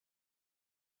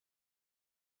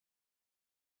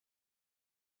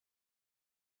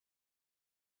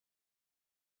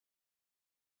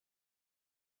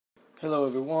Hello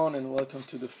everyone and welcome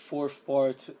to the fourth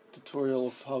part tutorial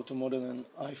of how to model an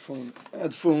iPhone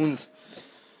headphones.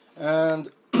 And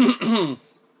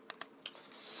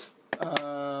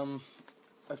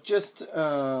I've just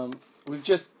we've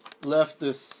just left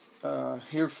this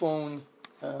earphone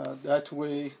that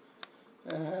way,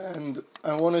 and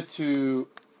I wanted to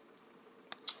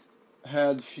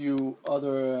add few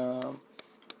other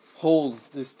holes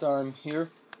this time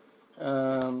here.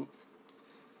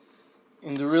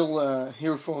 In the real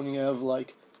earphone you have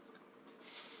like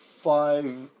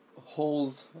 5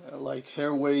 holes, like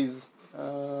airways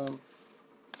for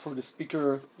the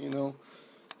speaker,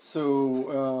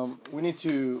 so we need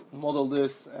to model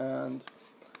this, and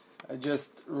I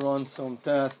just run some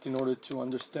tests in order to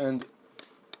understand,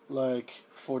 like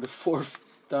for the fourth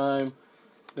time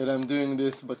that I'm doing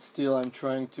this, but still I'm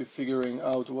trying to figuring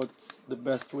out what's the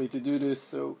best way to do this.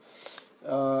 So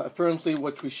apparently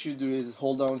what we should do is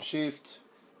hold down shift,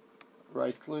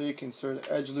 right click, insert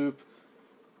edge loop,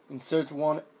 insert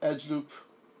one edge loop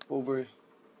over,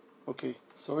 okay,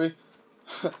 sorry,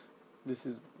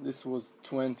 this was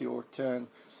 20 or 10.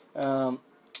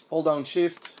 Hold down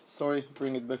shift, sorry,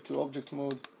 bring it back to object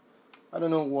mode. I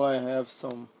don't know why I have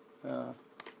some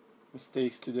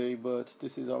mistakes today, but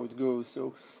this is how it goes,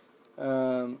 so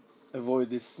avoid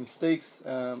these mistakes.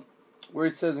 Where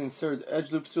it says insert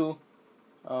edge loop tool,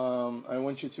 I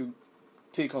want you to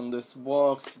tick on this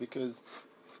box, because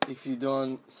if you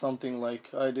done something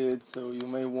like I did, so you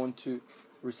may want to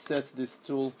reset this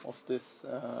tool of this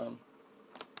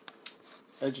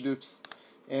edge loops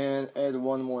and add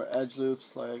one more edge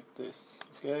loops like this.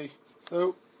 Okay,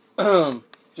 so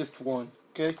just one.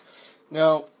 Okay,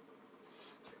 now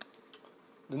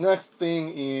the next thing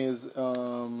is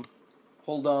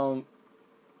hold down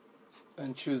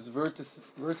and choose vertex,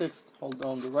 hold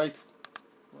down the right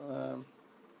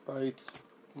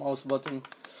mouse button,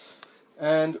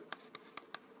 and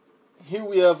here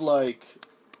we have like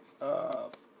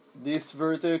this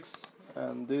vertex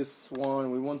and this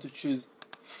one. We want to choose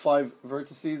 5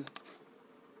 vertices,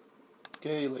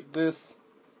 okay, like this,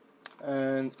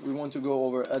 and we want to go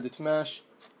over edit mesh,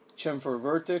 chamfer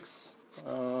vertex,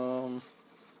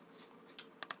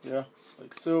 yeah,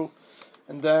 like so,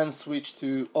 and then switch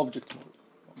to object mode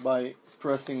by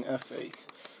pressing F8.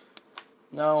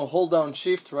 Now hold down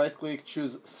shift, right click,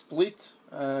 choose split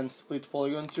and split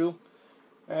polygon tool,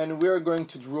 and we are going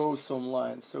to draw some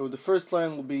lines. So the first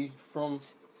line will be from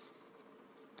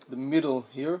the middle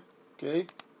here, okay,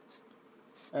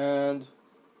 and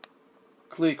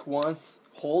click once,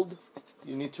 hold,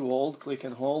 you need to hold, click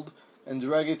and hold, and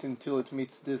drag it until it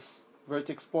meets this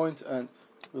vertex point, and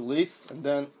release, and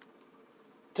then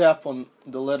tap on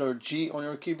the letter G on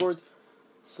your keyboard,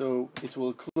 so it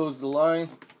will close the line.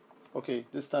 Okay,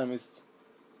 this time it's,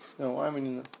 no, I'm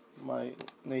in my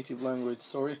native language,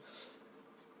 sorry.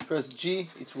 Press G,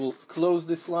 it will close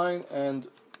this line, and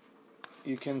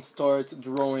you can start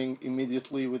drawing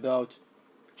immediately without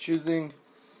choosing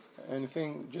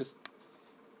anything. Just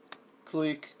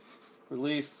click,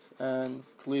 release, and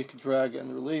click, drag,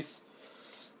 and release.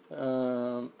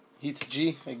 Hit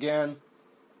G again,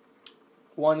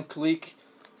 one click.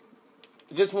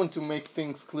 I just want to make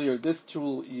things clear. This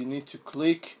tool you need to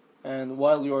click, and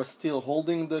while you are still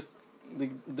holding the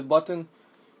button,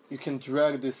 you can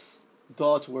drag this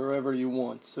dot wherever you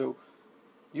want. So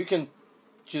you can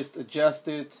just adjust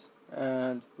it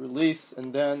and release,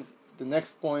 and then the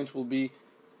next point will be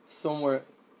somewhere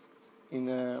in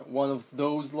one of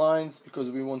those lines,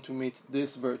 because we want to meet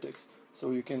this vertex.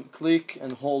 So you can click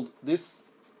and hold this,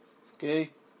 okay,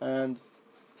 and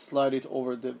slide it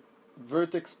over the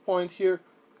vertex point here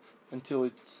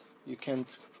until you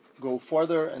can't go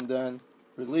farther, and then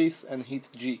release and hit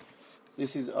G.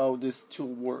 This is how this tool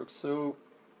works. So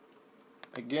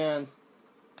again,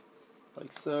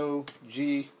 like so,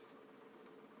 G,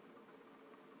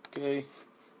 okay.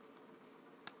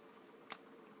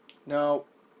 Now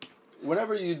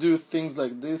whenever you do things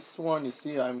like this one, you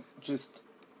see I'm just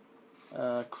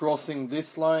crossing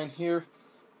this line here,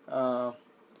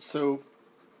 so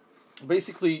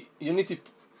basically you need to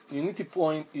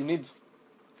point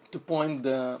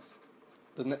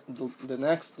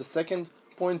the second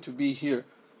point to be here,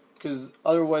 because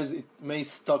otherwise it may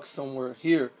stuck somewhere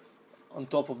here on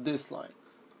top of this line.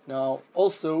 Now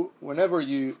also, whenever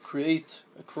you create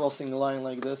a crossing line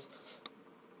like this,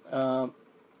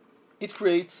 it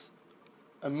creates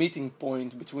a meeting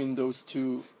point between those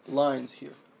two lines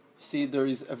here. See, there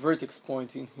is a vertex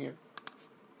point in here,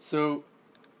 so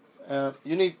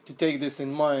you need to take this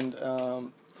in mind.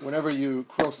 Whenever you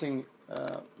crossing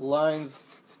lines,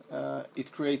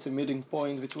 it creates a meeting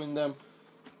point between them.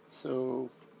 So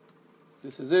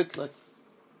this is it. Let's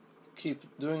keep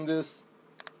doing this.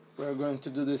 We're going to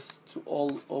do this to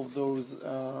all of those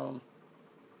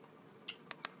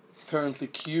apparently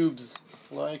cubes,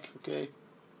 okay,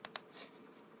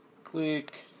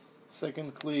 click,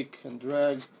 second click and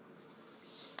drag,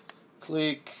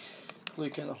 click,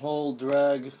 click and hold,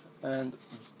 drag and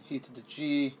hit the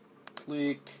G,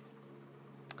 click,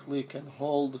 click and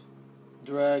hold,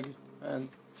 drag and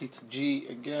hit G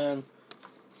again.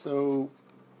 So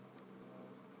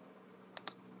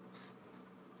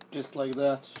just like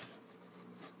that.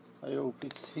 I hope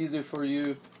it's easy for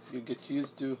you, you get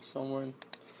used to somewhere,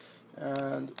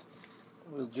 and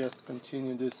we'll just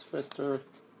continue this faster.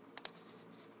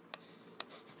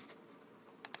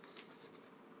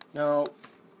 Now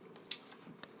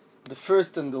the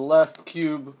first and the last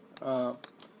cube,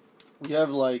 we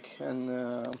have like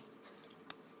an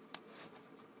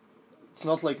it's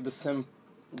not like the same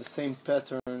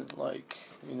pattern, like,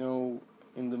 you know,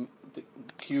 in the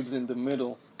cubes in the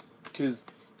middle, because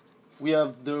we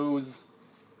have those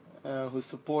who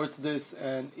supports this,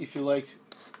 and if you like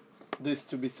this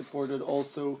to be supported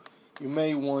also, you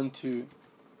may want to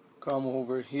come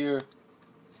over here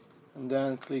and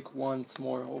then click once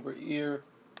more over here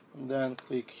and then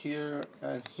click here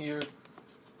and here.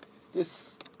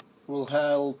 This will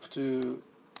help to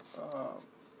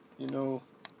you know,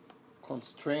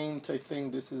 constraint, I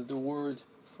think this is the word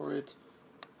for it,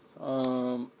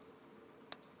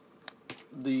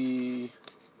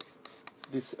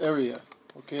 this area.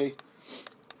 Okay,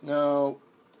 now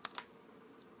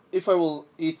if I will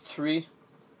hit 3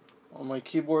 on my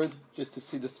keyboard just to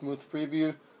see the smooth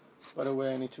preview, by the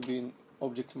way I need to be in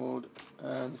object mode,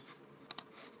 and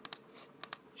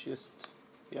just,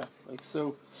 yeah, like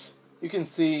so, you can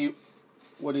see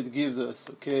what it gives us.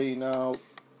 Okay, now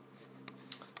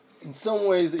in some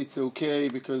ways it's okay,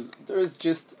 because there is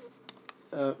just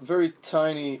a very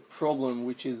tiny problem,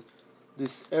 which is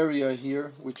this area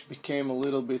here, which became a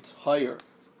little bit higher,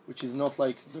 which is not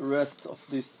like the rest of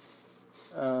this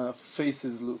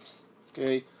faces loops.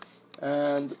 Okay,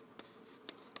 and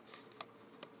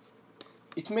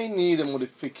it may need a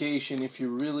modification if you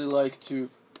really like to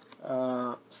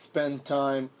spend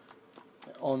time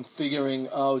on figuring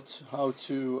out how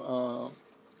to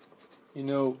you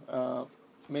know,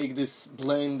 make this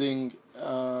blending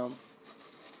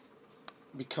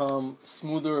become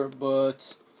smoother,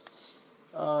 but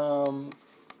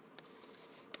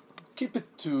keep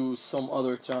it to some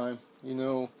other time, you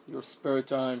know, your spare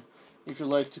time. If you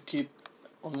like to keep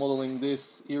on modeling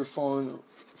this earphone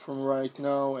from right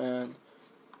now and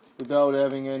without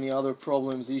having any other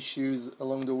problems, issues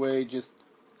along the way, just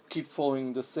keep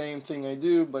following the same thing I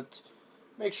do, but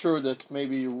make sure that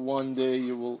maybe one day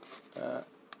you will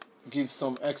give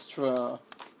some extra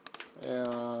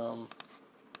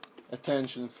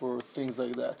attention for things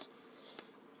like that.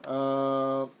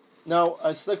 Now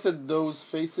I selected those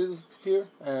faces here,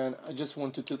 and I just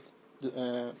wanted to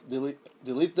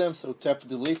delete them, so tap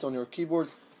delete on your keyboard,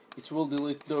 it will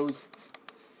delete those.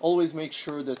 Always make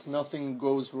sure that nothing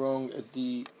goes wrong at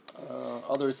the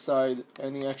other side.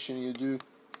 Any action you do,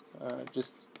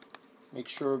 just make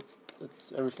sure that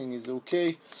everything is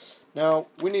okay. Now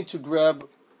we need to grab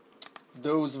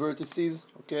those vertices,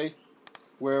 okay,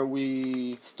 where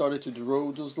we started to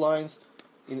draw those lines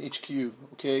in each cube,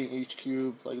 okay, each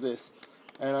cube like this.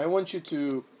 And I want you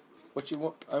to,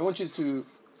 I want you to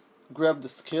grab the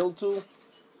scale tool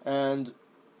and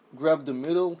grab the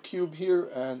middle cube here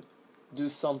and do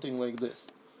something like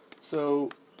this. So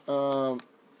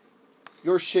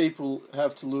your shape will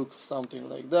have to look something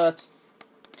like that,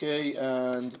 okay,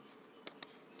 and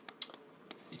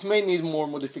it may need more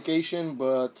modification,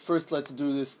 but first let's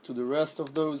do this to the rest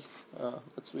of those.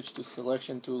 Let's switch to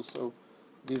selection tool so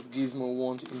this gizmo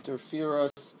won't interfere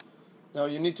us. Now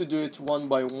you need to do it one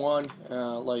by one,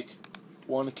 like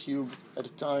one cube at a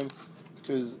time,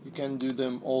 because you can do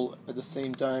them all at the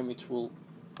same time. It will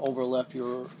overlap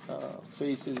your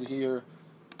faces here.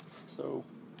 So,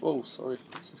 oh, sorry,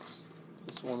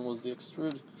 this one was the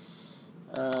extrude,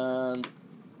 and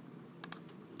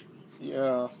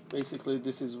yeah, basically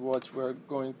this is what we're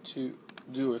going to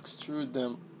do, extrude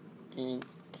them in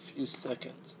a few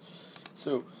seconds.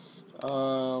 So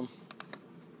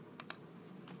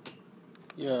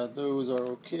yeah, those are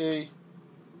okay.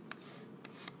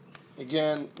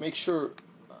 Again, make sure,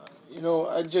 you know,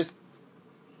 I just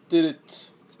did it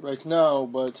right now,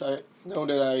 but I know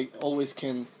that I always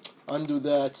can undo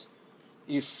that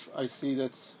if I see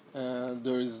that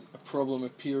there is a problem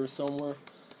appear somewhere.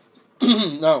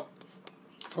 Now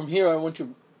from here I want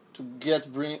you to get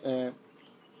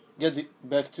it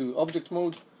back to object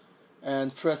mode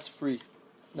and press 3.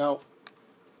 Now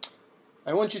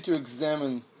I want you to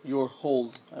examine your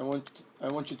holes. I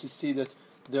want you to see that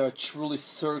they are truly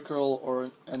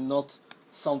circle and not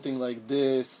something like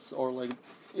this, or like,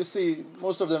 you see,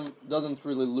 most of them doesn't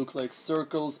really look like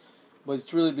circles, but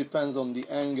it really depends on the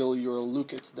angle you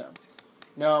look at them.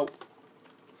 Now,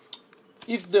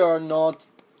 if they are not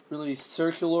really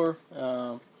circular,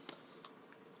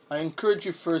 I encourage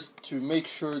you first to make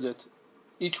sure that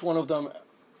each one of them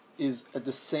is at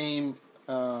the same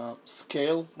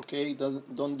scale. Okay,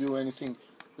 don't do anything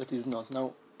that is not.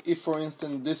 Now, if for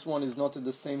instance this one is not at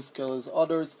the same scale as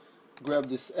others, grab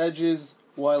these edges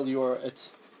while you are at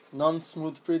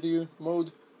non-smooth preview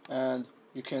mode, and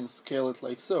you can scale it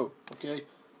like so. Okay,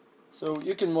 so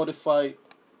you can modify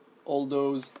all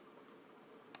those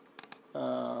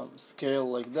scale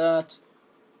like that,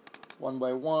 one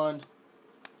by one.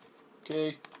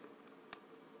 Okay,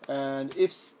 and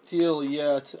if still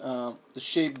yet the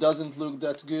shape doesn't look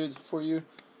that good for you,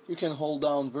 you can hold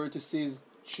down vertices,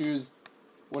 choose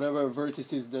whatever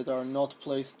vertices that are not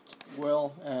placed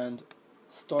well, and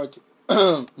start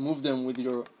move them with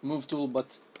your move tool,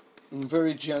 but in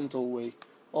very gentle way.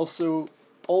 Also,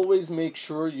 always make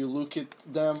sure you look at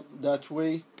them that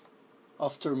way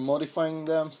after modifying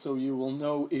them, so you will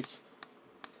know if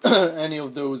any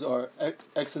of those are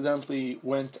accidentally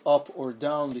went up or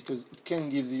down, because it can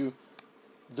give you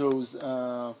those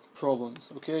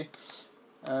problems. Okay,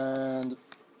 and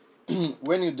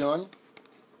when you're done,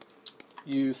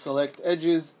 you select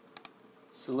edges,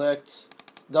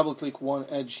 double click one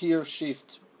edge here,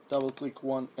 shift, double click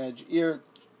one edge here,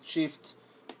 shift,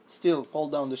 still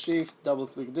hold down the shift, double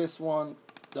click this one,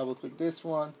 double click this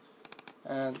one,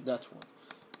 and that one.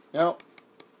 Now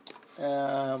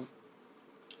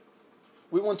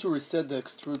we want to reset the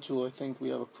extrude tool. I think we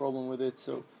have a problem with it,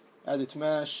 so edit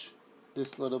mesh,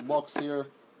 this little box here,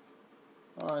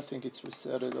 I think it's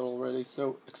resetted already.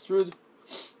 So extrude.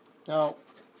 Now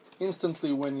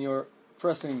instantly when you're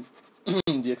pressing the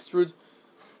extrude,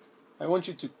 I want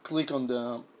you to click on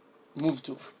the move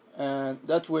tool, and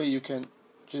that way you can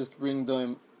just bring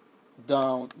them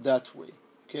down that way.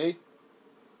 Okay,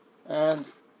 and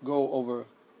go over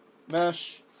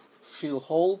mesh, fill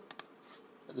hole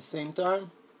at the same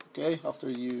time. Okay, after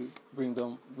you bring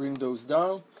those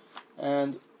down,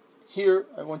 and here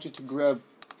I want you to grab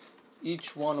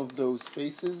each one of those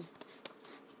faces,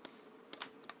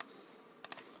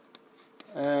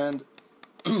 and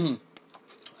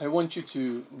I want you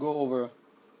to go over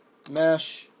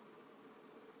mesh,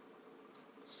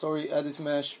 edit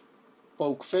mesh,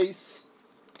 poke face.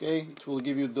 Okay, it will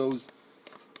give you those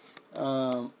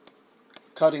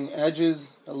cutting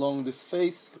edges along this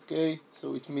face. Okay,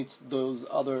 so it meets those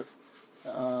other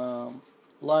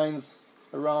lines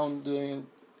around the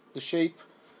shape,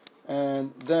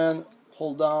 and then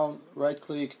hold down, right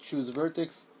click, choose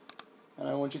vertex, and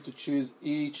I want you to choose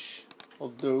each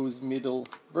of those middle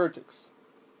vertex.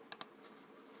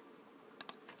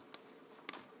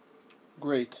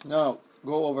 Great. Now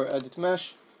go over edit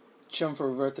mesh,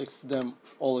 chamfer vertex them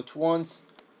all at once,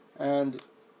 and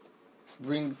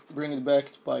bring it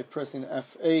back by pressing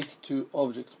F8 to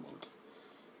object mode.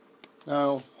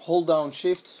 Now hold down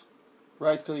shift,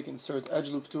 right click, insert edge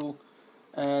loop tool,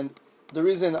 and the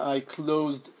reason I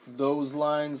closed those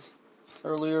lines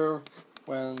earlier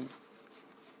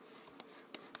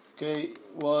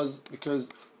was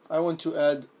because I want to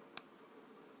add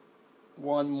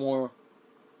one more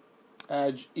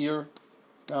edge here.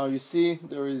 Now you see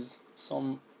there is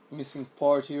some missing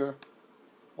part here,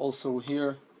 also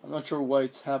here. I'm not sure why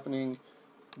it's happening,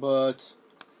 but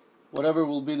whatever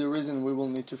will be the reason, we will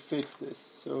need to fix this.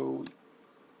 So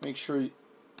make sure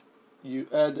you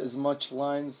add as much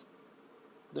lines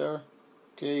there,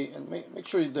 okay, and make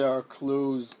sure they are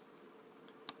close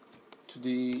to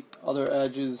the other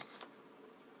edges.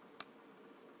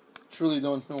 Truly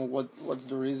don't know what's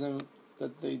the reason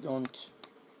that they don't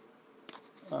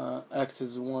act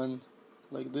as one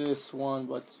like this one,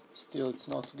 but still it's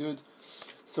not good.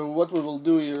 So what we will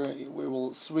do here, we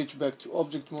will switch back to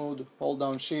object mode, hold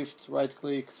down shift, right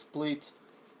click, split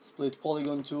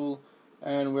polygon tool,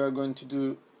 and we are going to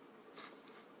do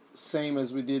same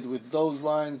as we did with those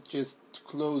lines, just to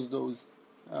close those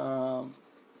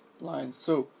lines.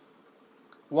 So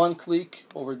one click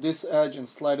over this edge and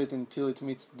slide it until it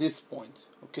meets this point.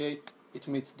 Okay, it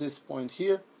meets this point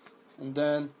here, and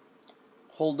then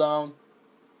hold down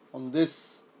on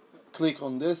this, click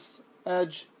on this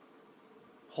edge,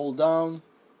 hold down,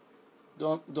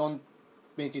 don't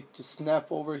make it to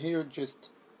snap over here, just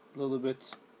a little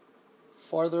bit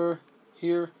farther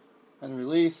here, and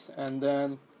release, and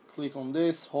then click on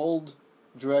this, hold,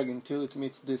 drag until it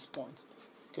meets this point.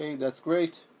 Okay, that's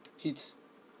great. Hit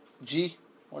G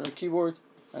on your keyboard,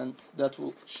 and that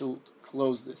should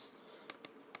close this.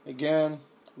 Again,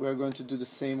 we are going to do the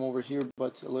same over here,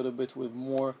 but a little bit with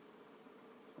more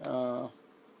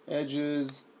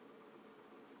edges.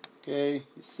 Okay,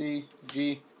 you see,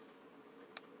 G,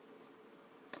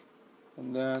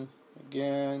 and then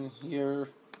again here,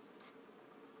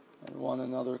 and one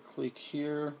another click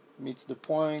here, meets the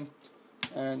point,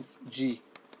 and G.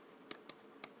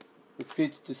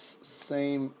 Repeat this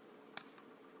same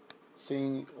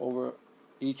thing over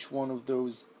each one of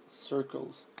those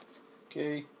circles.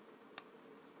 Okay,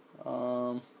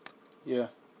 yeah,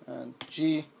 and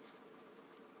G,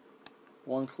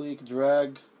 one click,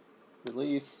 drag,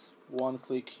 release, one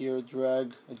click here,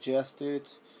 drag, adjust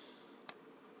it,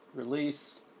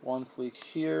 release, one click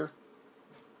here,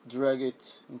 drag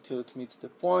it until it meets the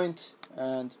point,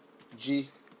 and G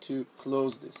to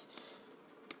close this.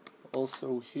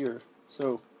 Also here.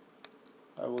 So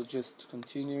I will just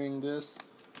continuing this.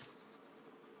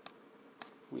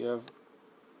 We have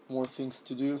more things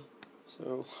to do,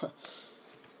 so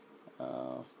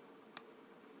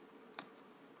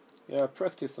yeah,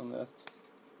 practice on that.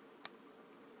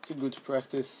 It's a good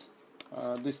practice.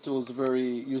 This tool is very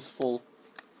useful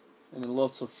in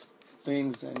lots of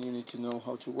things, and you need to know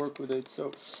how to work with it.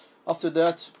 So after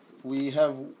that, we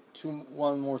have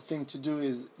one more thing to do,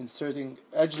 is inserting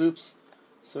edge loops.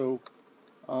 So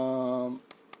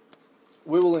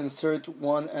we will insert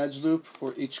one edge loop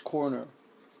for each corner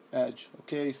edge.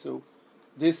 Okay, so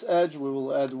this edge, we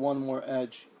will add one more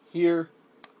edge here,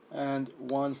 and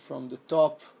one from the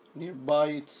top nearby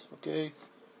it, okay,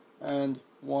 and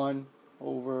one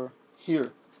over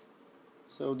here.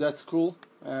 So that's cool,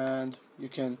 and you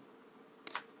can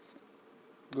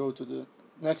go to the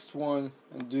next one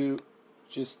and do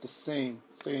just the same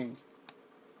thing.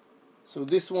 So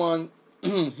this one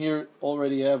here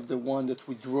already have the one that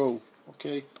we draw,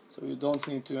 okay, so you don't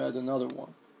need to add another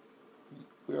one.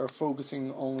 We are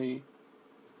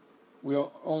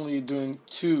only doing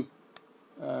two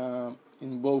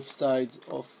in both sides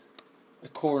of a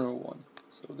corner one.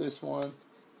 So this one,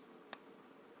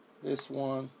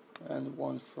 and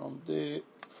one from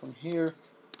here.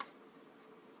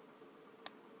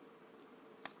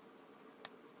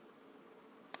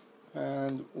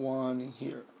 And one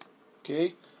here.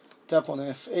 Okay, tap on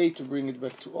F8 to bring it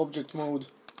back to object mode.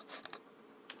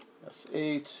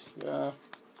 F8, yeah.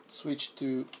 Switch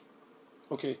to,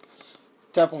 okay,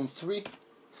 tap on 3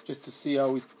 just to see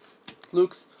how it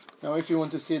looks. Now if you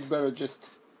want to see it better, just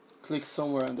click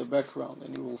somewhere in the background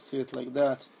and you will see it like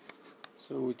that.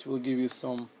 So it will give you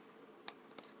some,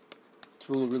 it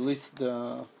will release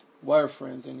the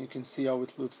wireframes and you can see how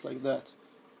it looks like that.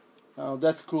 Now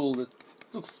that's cool, that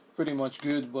looks pretty much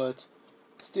good, but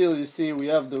still you see we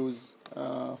have those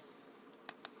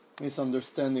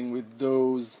misunderstanding with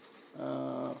those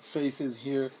faces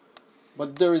here,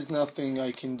 but there is nothing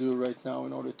I can do right now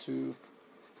in order to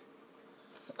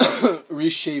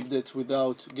reshape that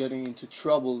without getting into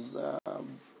troubles.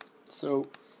 So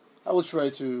I will try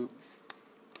to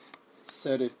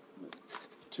set it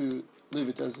to leave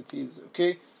it as it is.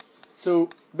 Okay, so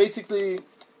basically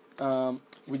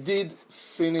we did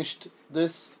finished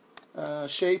this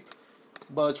shape,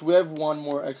 but we have one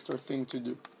more extra thing to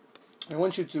do. I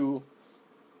want you to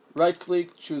right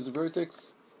click, choose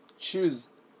vertex, choose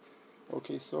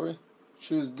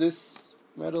this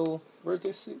metal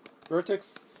vertex,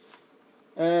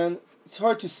 and it's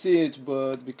hard to see it,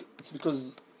 but it's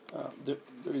because there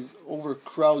is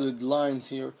overcrowded lines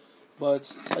here,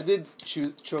 but I did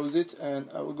chose it, and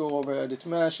I will go over edit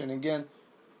mesh and again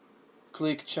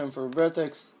click chamfer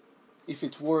vertex if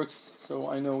it works, so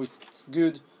I know it's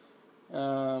good.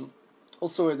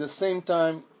 Also at the same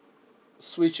time,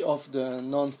 switch off the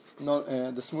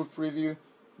the smooth preview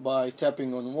by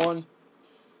tapping on 1.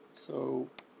 So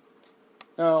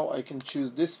now I can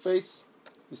choose this face,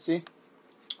 you see,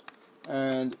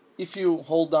 and if you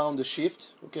hold down the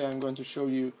shift, okay, I'm going to show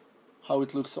you how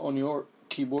it looks on your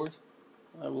keyboard.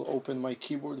 I will open my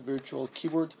keyboard, virtual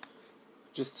keyboard,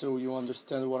 just so you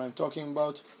understand what I'm talking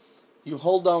about. You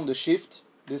hold down the shift,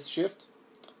 this shift,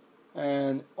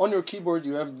 and on your keyboard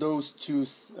you have those two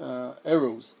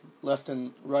arrows, left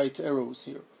and right arrows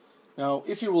here. Now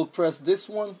if you will press this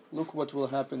one, look what will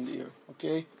happen here.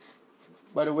 Okay,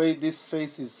 by the way, this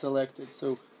face is selected,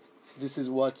 so this is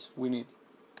what we need.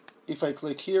 If I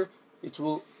click here, it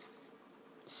will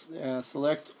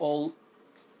select all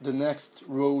the next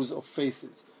rows of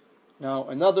faces. Now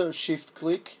another shift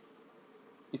click,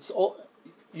 it's all,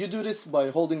 you do this by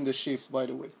holding the shift, by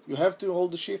the way. You have to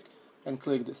hold the shift and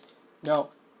click this. Now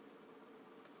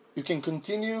you can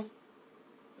continue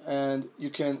and you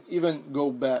can even go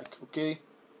back, okay?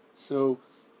 So,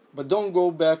 but don't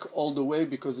go back all the way,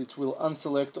 because it will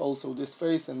unselect also this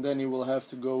face, and then you will have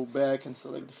to go back and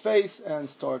select the face and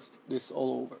start this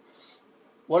all over.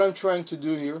 What I'm trying to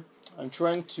do here, I'm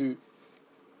trying to,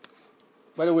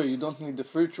 by the way, you don't need the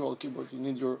virtual keyboard, you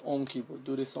need your own keyboard.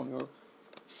 Do this on your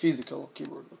physical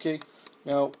keyboard, okay?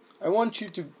 Now, I want you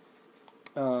to,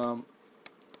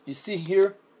 you see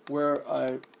here where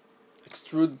I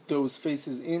extrude those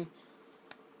faces in,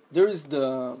 there is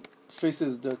the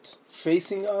faces that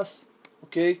facing us,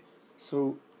 okay?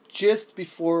 So just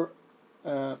before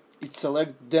it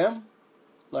select them,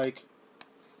 like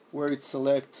where it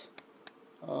select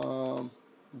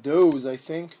those, I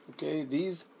think, okay,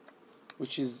 these,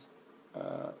 which is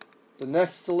the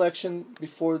next selection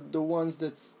before the ones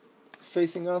that's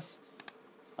facing us,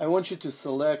 I want you to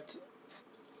select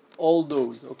all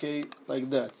those, okay, like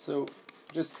that. So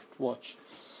just watch.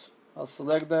 I'll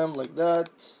select them like that,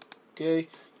 okay.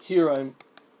 Here I'm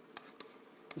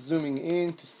zooming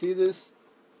in to see this,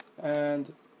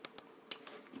 and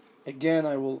again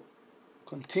I will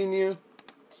continue,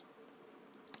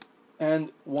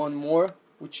 and one more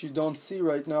which you don't see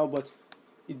right now, but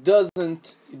it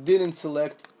didn't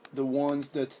select the ones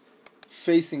that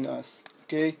facing us,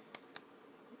 okay.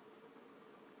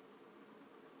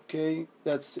 Okay,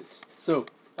 that's it. So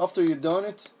after you've done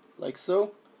it like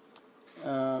so,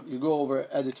 you go over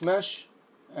edit mesh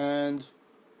and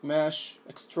mesh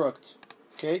extruct,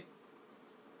 okay.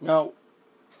 Now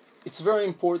it's very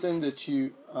important that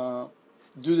you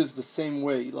do this the same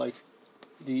way. Like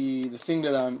the thing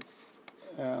that I'm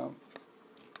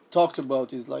talked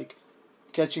about is like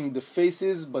catching the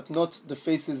faces, but not the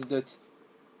faces that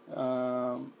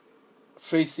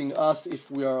facing us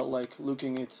if we are like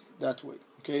looking it that way,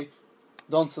 okay.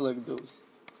 Don't select those,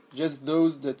 just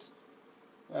those that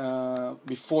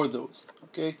before those,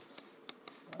 okay.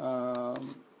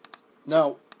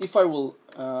 Now if I will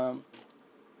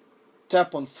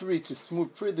tap on 3 to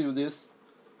smooth preview this,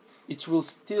 it will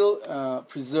still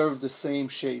preserve the same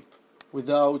shape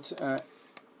without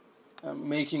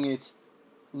making it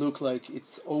look like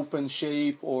it's open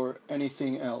shape or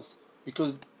anything else,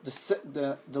 because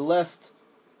the last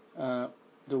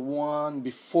the one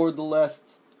before the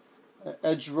last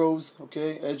edge rows,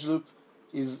 okay, edge loop,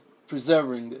 is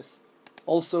preserving this.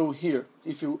 Also here,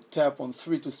 if you tap on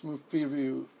 3 to smooth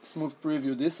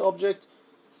preview this object,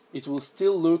 it will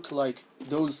still look like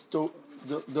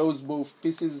those both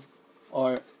pieces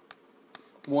are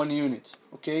one unit,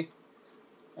 okay.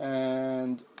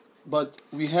 And but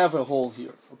we have a hole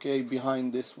here, okay,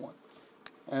 behind this one,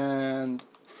 and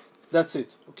that's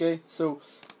it, okay. So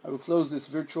I will close this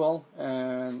virtual,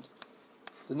 and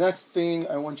the next thing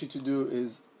I want you to do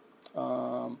is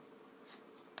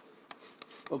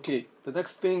okay, the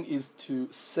next thing is to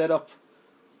set up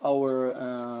our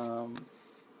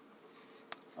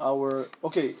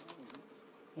okay.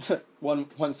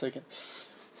 one second,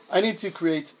 I need to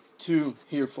create 2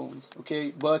 earphones,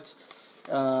 okay, but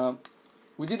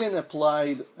we didn't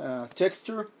apply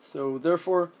texture, so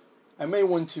therefore I may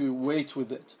want to wait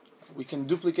with it. We can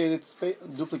duplicate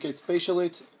spatial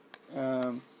it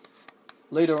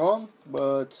later on,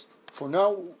 but for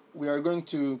now we are going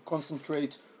to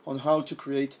concentrate on how to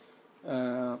create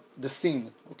the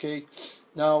scene, okay.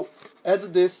 Now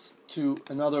add this to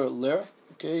another layer,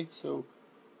 okay. So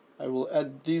I will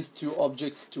add these 2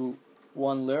 objects to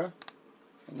one layer,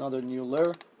 another new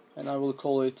layer, and I will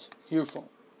call it earphone,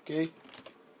 okay.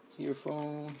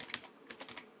 Earphone,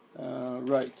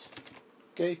 right,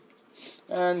 okay.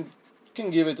 And you can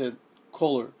give it a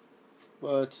color,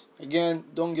 but again,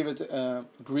 don't give it a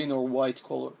green or white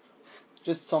color,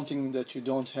 just something that you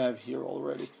don't have here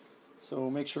already. So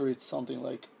make sure it's something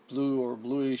like blue or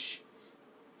bluish,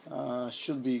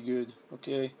 should be good,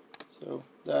 okay. So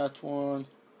that one,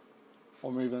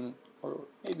 or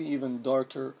maybe even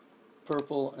darker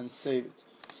purple, and save it.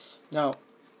 Now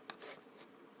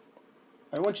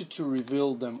I want you to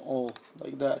reveal them all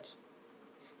like that,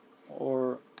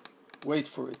 or wait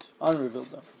for it, unreveal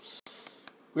them.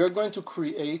 We are going to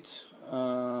create,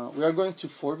 we are going to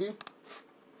foreview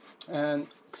and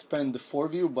expand the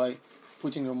foreview by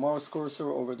putting your mouse cursor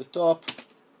over the top,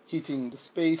 hitting the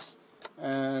space,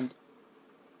 and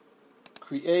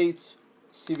create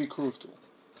CV Curve tool.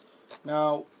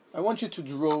 Now I want you to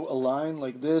draw a line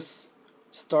like this,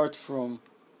 start from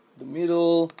the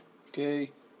middle,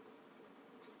 okay,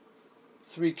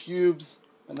 3 cubes,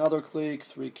 another click,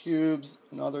 3 cubes,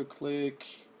 another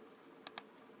click,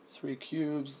 3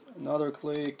 cubes, another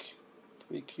click,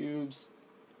 3 cubes,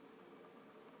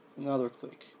 another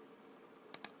click.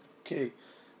 Okay,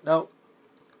 now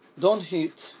don't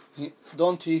hit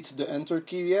the enter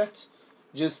key yet,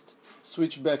 just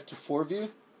switch back to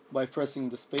 4-view by pressing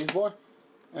the spacebar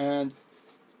and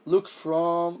look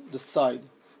from the side.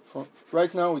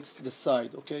 Right now it's the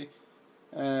side, okay?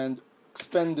 And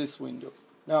expand this window.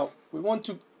 Now we want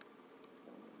to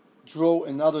draw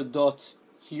another dot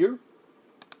here,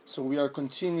 so we are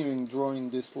continuing drawing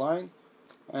this line,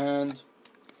 and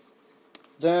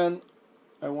then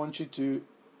I want you to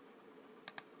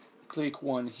click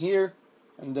one here,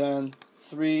 and then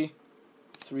three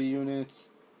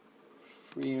units.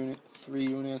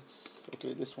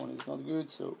 Okay, this one is not good,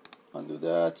 so undo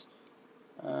that,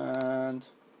 and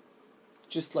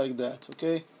just like that,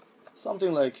 okay?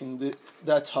 Something like in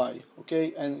that high,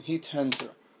 okay? And hit enter.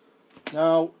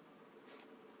 Now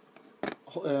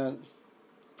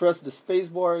press the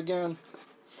spacebar again,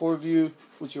 4-view,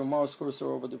 put your mouse cursor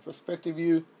over the perspective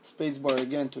view, spacebar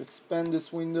again to expand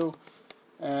this window,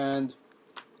 and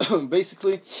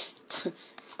basically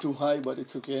it's too high, but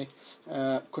it's okay.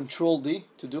 Control D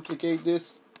to duplicate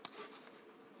this,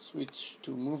 switch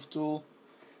to move tool,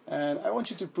 and I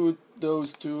want you to put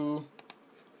those two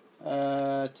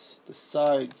at the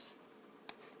sides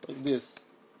like this,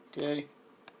 okay,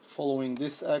 following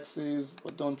this axis,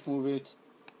 but don't move it,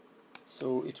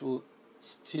 so it will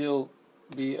still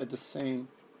be at the same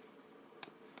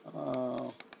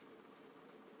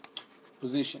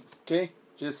position, okay?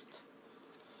 Just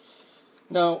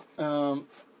now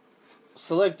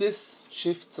select this,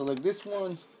 shift select this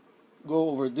one, go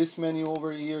over this menu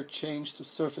over here, change to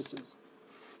surfaces.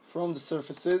 From the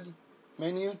surfaces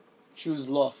menu, choose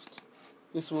loft.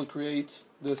 This will create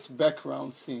this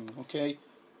background scene, okay?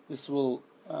 This will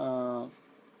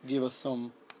give us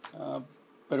some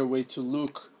better way to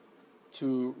look,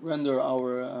 to render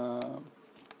our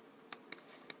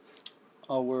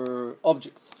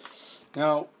objects.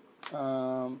 Now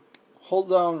hold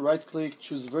down, right click,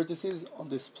 choose vertices on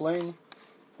this plane,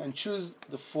 and choose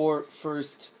the 4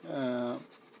 first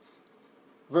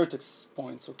vertex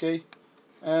points, okay?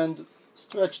 And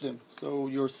stretch them so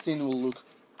your scene will look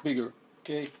bigger,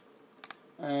 okay?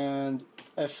 And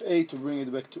F8 to bring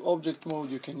it back to object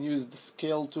mode. You can use the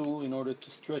scale tool in order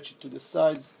to stretch it to the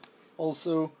sides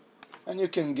also, and you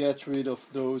can get rid of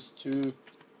those two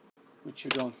which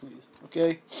you don't need,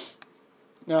 okay?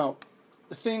 Now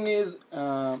the thing is,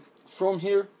 from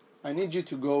here I need you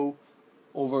to go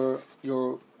over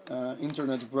your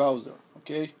internet browser,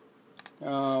 okay?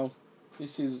 Now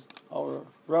this is our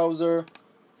browser,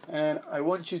 and I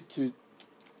want you to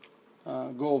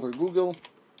go over Google.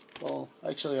 Well,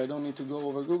 actually I don't need to go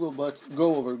over Google, but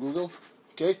go over Google,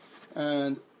 okay?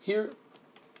 And here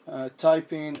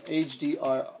type in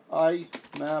HDRI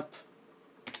map,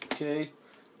 okay,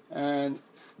 and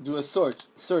do a search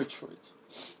for it.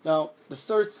 Now the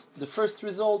first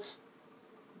result,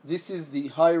 this is the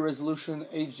high resolution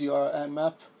HDRI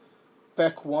map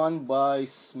pack 1 by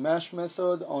Smash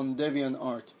method on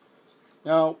DeviantArt.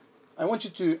 Now I want you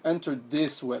to enter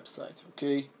this website,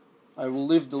 okay? I will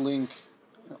leave the link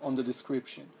on the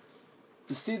description.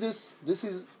 You see this? This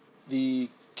is the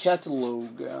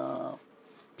catalog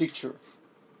picture,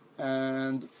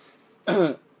 and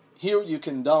here you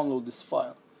can download this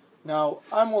file. Now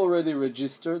I'm already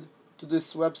registered to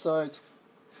this website.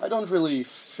 I don't really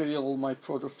fill my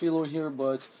portfolio here,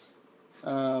 but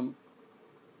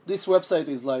this website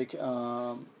is like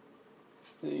a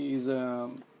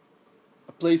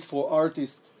place for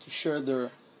artists to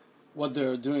share what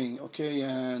they're doing, okay?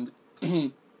 And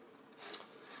you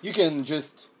can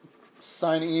just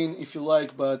sign in if you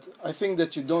like, but I think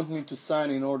that you don't need to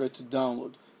sign in order to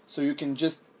download. So you can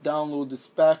just download this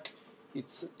pack.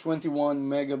 It's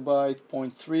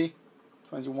 21.3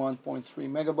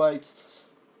 megabytes,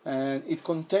 and it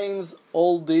contains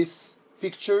all these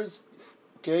pictures,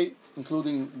 okay,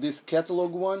 including this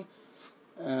catalog one,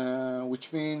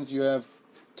 which means you have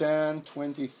 10,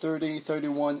 20, 30,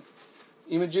 31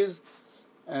 images,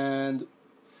 and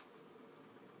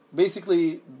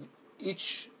basically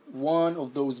each one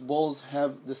of those balls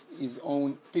have his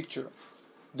own picture.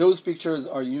 Those pictures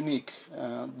are unique.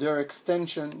 Their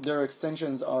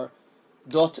extensions are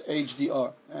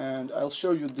 .hdr, and I'll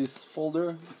show you this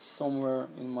folder. It's somewhere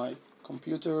in my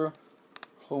computer.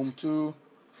 Home 2,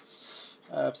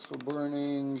 apps for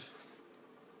burning,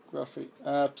 graphic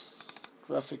apps.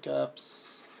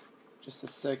 Just a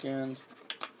second,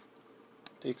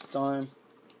 takes time.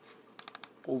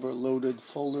 Overloaded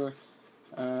folder,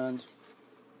 and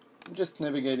I'm just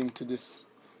navigating to this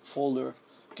folder.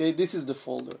 Okay, this is the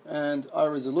folder, and high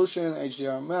resolution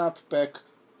HDR map pack.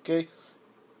 Okay,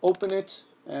 open it,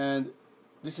 and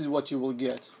this is what you will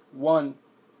get: one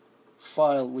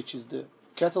file which is the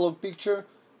catalog picture,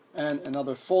 and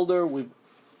another folder with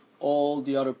all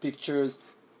the other pictures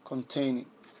containing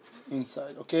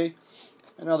inside. Okay,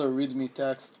 another readme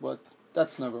text, but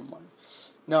that's never mind.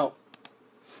 Now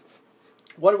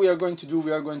what we are going to do,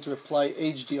 we are going to apply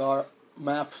HDR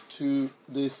map to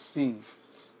this scene.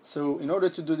 So in order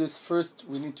to do this, first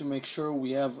we need to make sure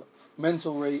we have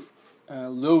Mental Ray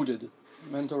loaded,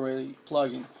 Mental Ray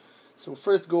plugin. So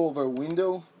first go over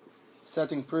Window,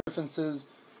 Setting Preferences,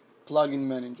 Plugin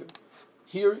Manager.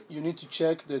 Here you need to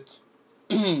check that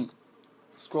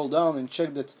scroll down and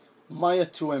check that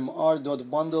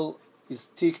Maya2MR.bundle is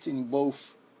ticked in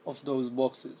both of those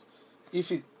boxes.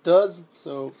 If it does,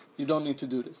 so you don't need to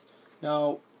do this.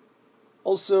 Now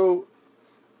also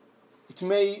it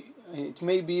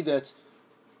may be that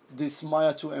this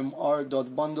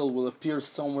Maya2MR.bundle will appear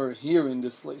somewhere here in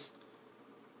this list.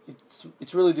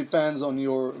 It really depends on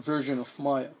your version of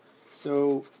Maya.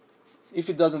 So if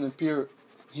it doesn't appear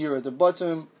here at the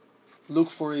bottom, look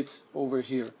for it over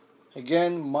here.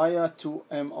 Again,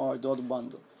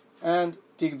 Maya2MR.bundle, and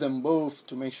tick them both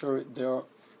to make sure they are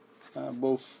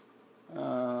both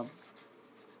to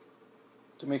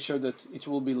make sure that it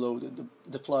will be loaded,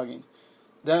 the plugin.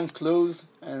 Then close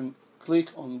and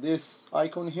click on this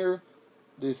icon here,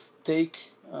 this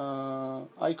take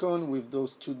icon with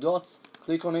those two dots.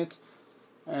 Click on it,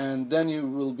 and then you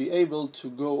will be able to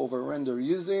go over render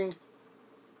using.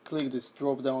 Click this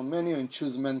drop down menu and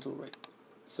choose Mental Ray.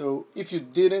 So if you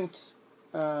didn't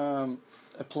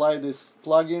apply this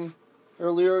plugin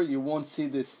earlier, you won't see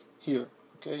this here.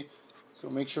 Okay, so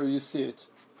make sure you see it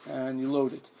and you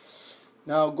load it.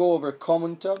 Now go over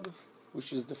Common tab,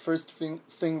 which is the first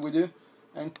thing we do,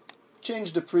 and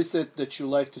change the preset that you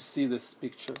like to see this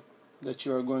picture that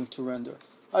you are going to render.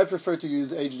 I prefer to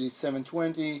use HD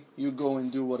 720. You go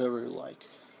and do whatever you like.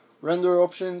 Render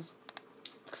options,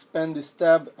 expand this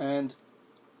tab and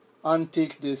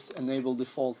untick this enable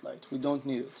default light. We don't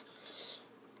need it.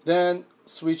 Then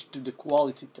switch to the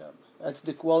quality tab. At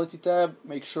the quality tab,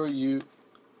 make sure your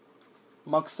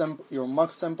max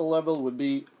sample level would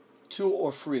be 2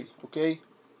 or 3. Okay,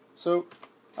 so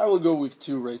I will go with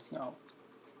 2 right now.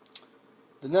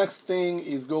 The next thing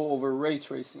is go over ray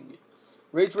tracing.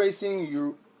 Ray tracing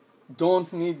you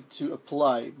don't need to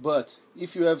apply, but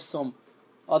if you have some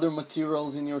other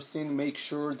materials in your scene, make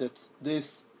sure that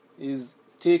this is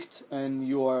ticked and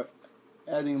you are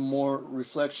adding more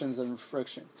reflections and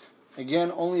refractions.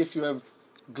 Again, only if you have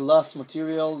glass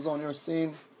materials on your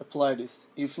scene, apply this.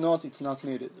 If not, it's not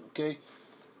needed. Okay,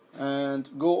 and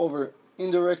go over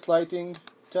indirect lighting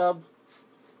tab,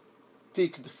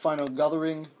 tick the final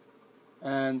gathering,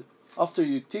 and after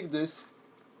you tick this,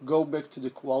 go back to the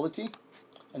quality,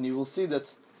 and you will see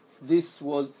that this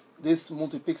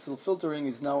multi-pixel filtering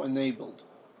is now enabled.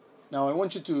 Now I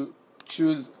want you to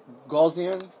choose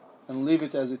Gaussian and leave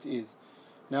it as it is.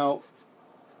 Now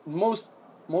most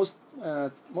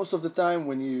of the time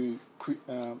when you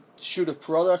shoot a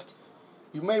product,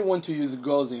 you may want to use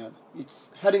Gaussian.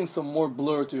 It's adding some more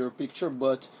blur to your picture,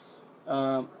 but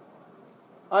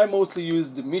I mostly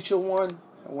use the Mitchell one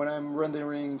when I'm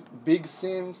rendering big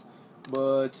scenes,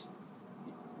 but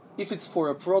if it's for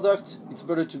a product, it's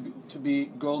better to be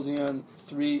Gaussian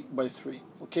 3x3.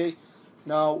 Okay,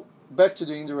 now back to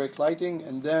the indirect lighting,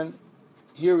 and then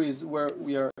here is where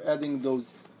we are adding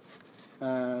those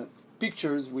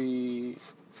pictures.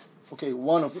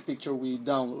 One of the picture we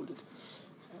downloaded.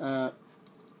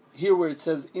 Here where it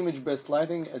says image based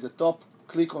lighting at the top,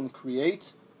 click on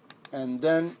create, and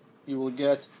then you will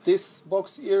get this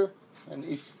box here, and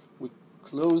if we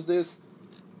close this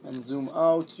and zoom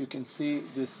out, you can see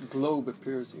this globe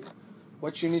appears here.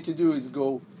 What you need to do is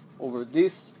go over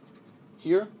this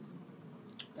here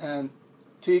and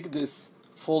tick this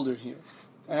folder here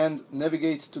and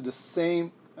navigate to the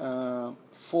same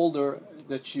folder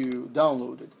that you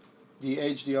downloaded, the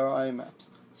HDRI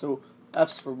maps. So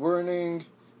apps for burning,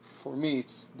 for me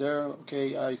it's there.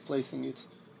 Okay, I'm placing it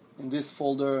in this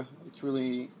folder. It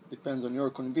really depends on your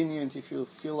convenience. If you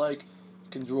feel like, you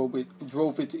can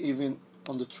drop it even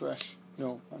on the trash.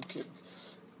 No, I'm kidding.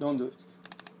 Don't do it.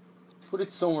 Put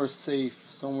it somewhere safe,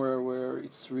 somewhere where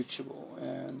it's reachable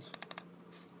and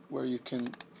where you can,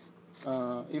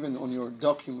 even on your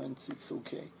documents, it's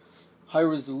okay. High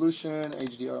resolution,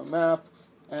 HDR map,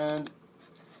 and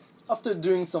after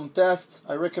doing some tests,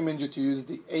 I recommend you to use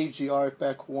the HDR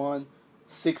Pack 1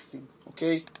 16,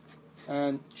 okay?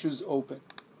 And choose open.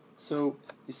 So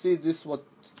you see this what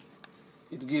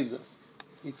it gives us.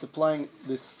 It's applying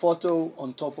this photo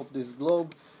on top of this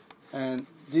globe, and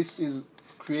this is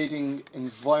creating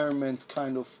environment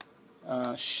kind of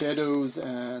shadows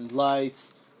and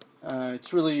lights.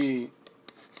 It's really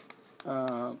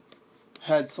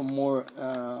had some more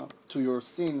to your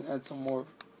scene, add some more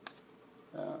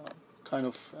kind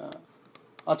of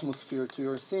atmosphere to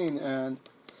your scene, and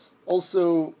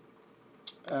also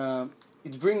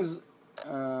it brings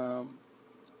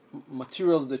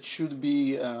materials that should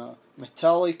be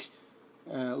metallic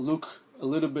look a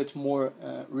little bit more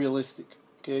realistic.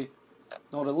 Okay,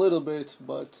 not a little bit,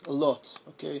 but a lot.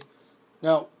 Okay,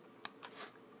 now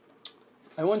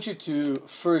I want you to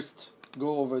first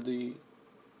go over the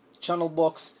channel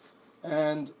box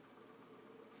and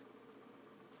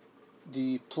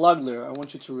the plug layer. I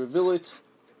want you to reveal it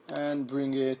and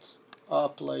bring it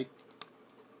up like,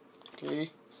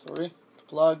 okay, sorry,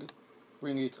 plug,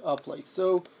 bring it up like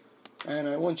so, and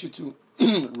I want you to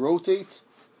rotate.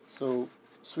 So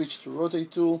switch to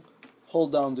rotate tool,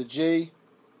 hold down the J,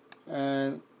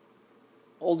 and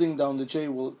holding down the J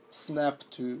will snap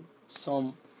to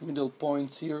some middle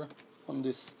points here on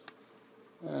this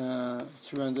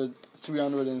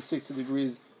 360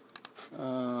 degrees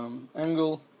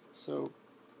angle. So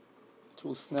it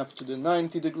will snap to the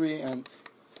 90 degree, and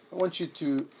I want you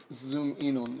to zoom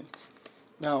in on it.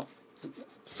 Now, the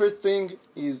first thing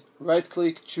is right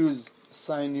click, choose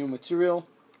assign new material,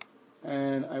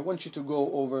 and I want you to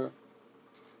go over,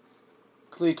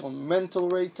 click on mental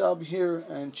ray tab here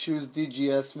and choose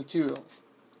DGS material.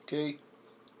 Okay,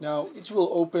 now it will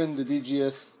open the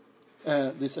DGS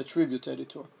this attribute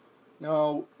editor.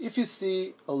 Now if you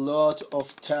see a lot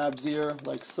of tabs here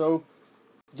like so,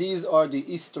 these are the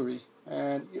history,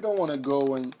 and you don't want to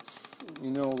go and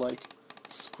like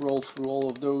scroll through all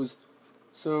of those.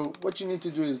 So what you need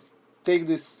to do is take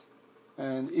this,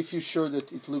 and if you're sure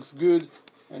that it looks good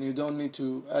and you don't need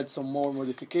to add some more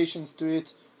modifications to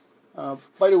it,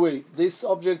 by the way, this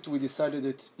object we decided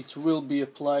that it will be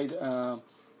applied a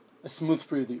smooth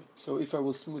preview. So if I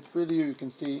will smooth preview, you can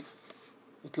see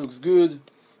it looks good.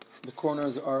 The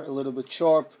corners are a little bit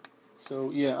sharp.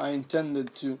 So yeah, I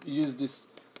intended to use this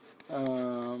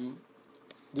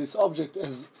this object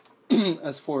as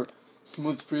as for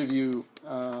smooth preview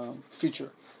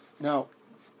feature. Now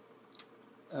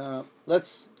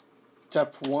let's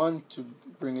tap 1 to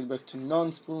bring it back to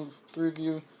non-smooth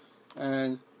preview,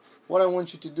 and what I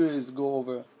want you to do is go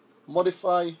over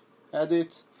modify,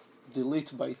 edit,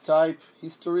 delete by type,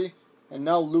 history, and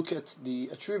now look at the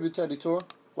attribute editor.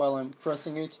 While I'm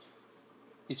pressing it,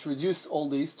 it reduced all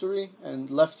the history and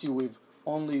left you with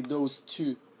only those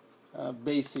two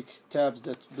basic tabs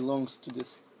that belongs to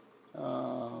this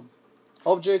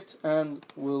object, and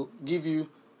will give you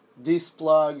this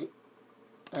plug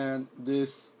and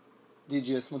this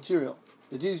DGS material.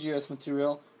 The DGS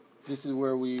material, this is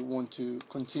where we want to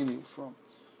continue from.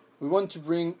 We want to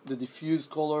bring the diffuse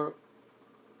color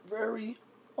very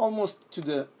almost to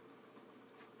the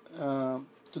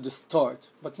start,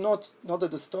 but not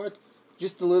at the start,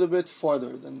 just a little bit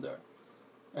farther than there,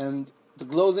 and the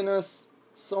glossiness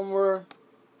somewhere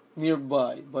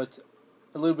nearby, but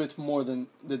a little bit more than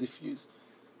the diffuse.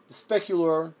 The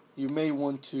specular, you may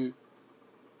want to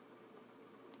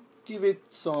give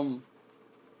it some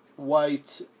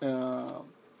white,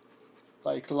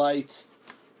 like light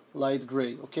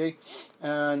gray. Okay,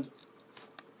 and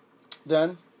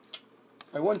then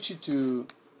I want you to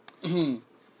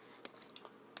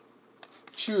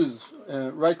choose,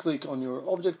 right click on your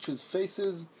object, choose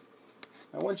faces.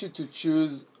 I want you to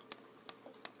choose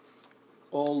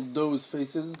all those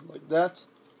faces like that.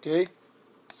 Okay,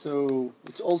 so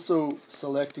it's also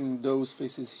selecting those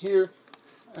faces here,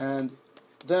 and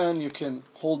then you can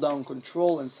hold down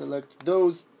Control and select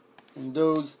those and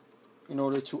those in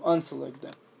order to unselect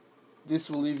them. This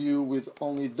will leave you with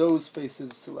only those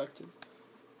faces selected.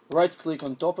 Right click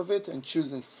on top of it and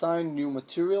choose assign new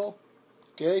material.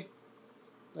 Okay,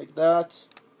 like that,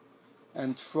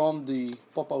 and from the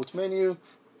pop-out menu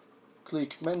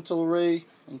click mental ray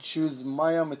and choose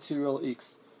Maya Material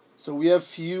X. So we have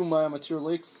few Maya Material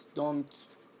X, don't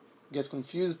get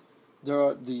confused. There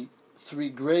are the 3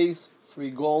 grays,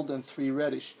 3 gold, and 3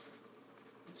 reddish.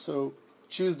 So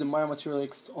choose the Maya Material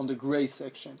X on the gray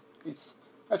section. It's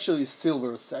actually a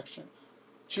silver section.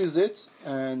 Choose it,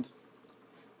 and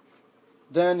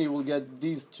then you will get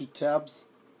these 2 tabs.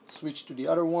 Switch to the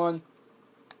other one,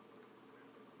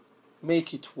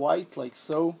 make it white like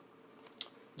so.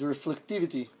 The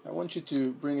reflectivity, I want you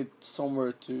to bring it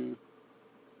somewhere to,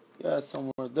 yeah,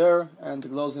 somewhere there, and the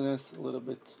glossiness a little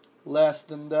bit less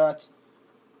than that.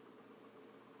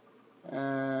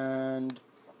 And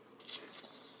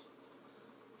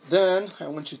then I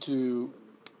want you to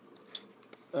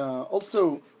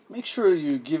also make sure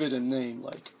you give it a name,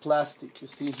 like plastic. You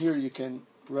see here you can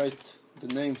write the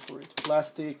name for it,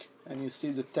 plastic, and you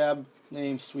see the tab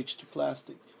name switch to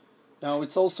plastic. Now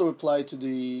it's also applied to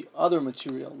the other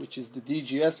material, which is the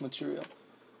DGS material.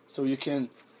 So you can,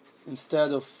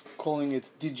 instead of calling it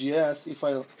DGS, if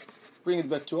I bring it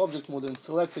back to object mode and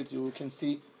select it, you can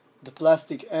see the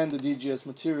plastic and the DGS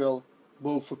material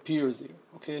both appears here.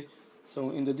 Okay, so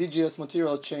in the DGS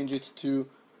material, change it to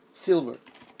silver.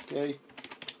 Okay,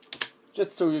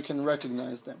 just so you can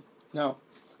recognize them. Now,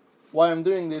 why I'm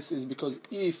doing this is because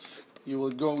if you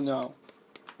will go now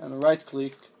and right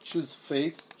click, choose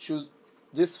face, choose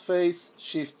this face,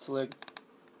 shift select,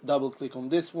 double click on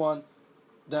this one,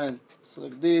 then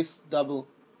select this,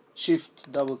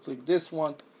 shift double click this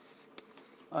one.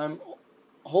 I'm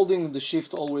holding the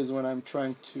shift always when I'm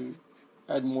trying to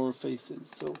add more faces,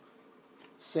 so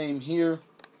same here,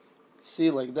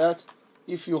 see, like that.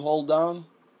 If you hold down,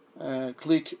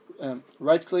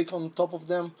 right click on top of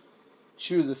them,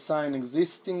 choose assign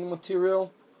existing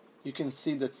material, you can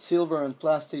see that silver and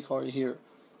plastic are here,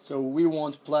 so we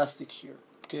want plastic here,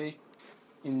 okay,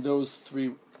 in those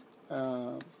three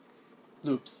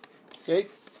loops. Okay,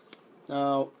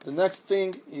 now the next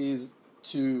thing is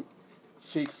to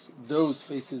fix those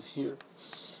faces here.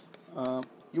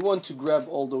 You want to grab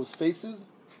all those faces,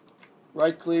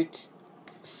 right click,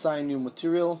 assign new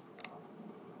material,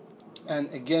 and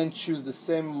again choose the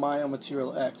same Maya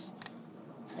Material X,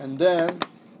 and then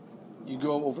you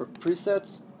go over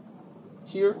preset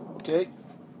here. Okay,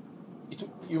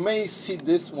 you may see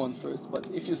this one first, but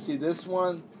if you see this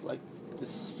one, like this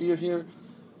sphere here,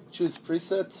 choose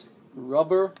preset,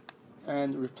 rubber,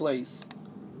 and replace.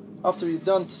 After you've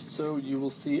done so, you will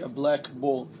see a black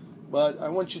ball, but I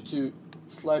want you to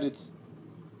slide it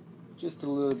just a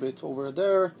little bit over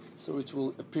there so it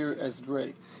will appear as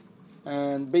gray.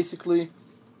 And basically,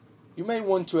 you may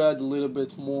want to add a little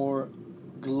bit more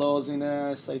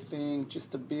glossiness, I think,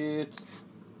 just a bit,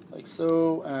 like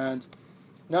so. And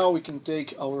now we can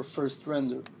take our first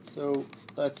render. So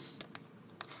let's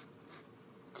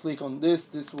click on this.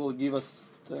 This will give us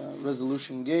the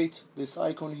resolution gate, this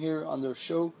icon here under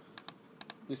show.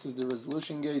 This is the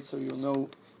resolution gate, so you'll know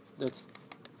that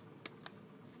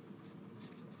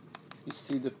you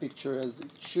see the picture as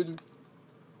it should.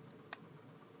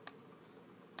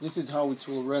 This is how it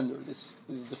will render. This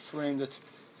is the frame that,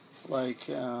 like,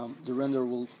 the render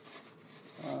will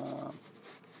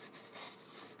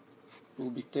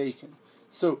be taken.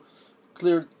 So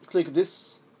click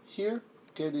this here,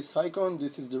 okay, this icon.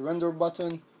 This is the render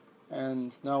button,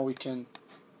 and now we can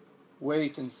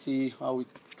wait and see how it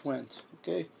went.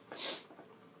 Okay,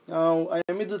 now I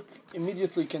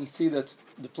immediately can see that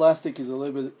the plastic is a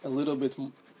little bit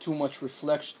too much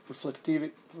reflective,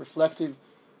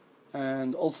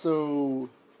 and also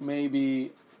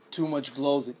maybe too much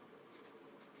glossy.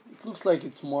 It looks like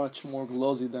it's much more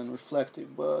glossy than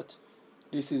reflective, but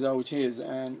this is how it is.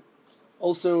 And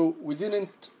also, we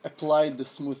didn't apply the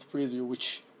smooth preview,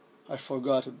 which I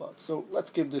forgot about. So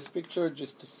let's keep this picture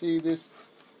just to see this,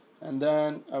 and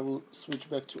then I will switch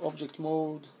back to object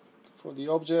mode for the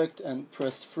object and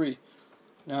press free.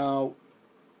 Now,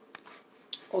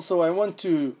 also I want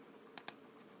to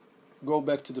go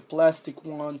back to the plastic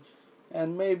one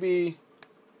and maybe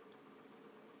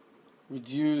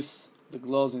reduce the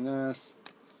glossiness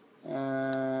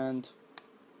and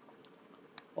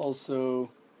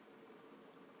also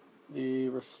the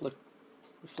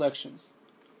reflections.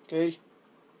 Okay,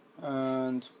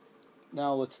 and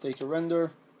now let's take a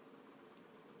render.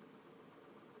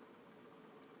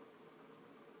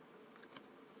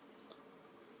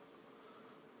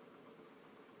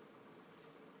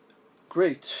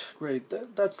 Great,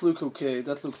 that's look okay,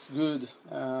 that looks good.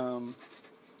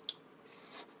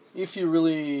 If you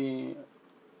really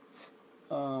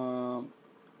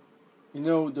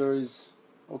there is,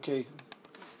 okay,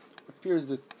 appears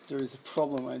that there is a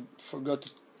problem. I forgot to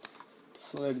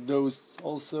select those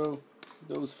also,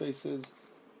 those faces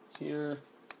here.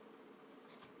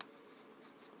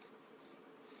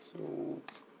 So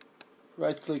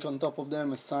right click on top of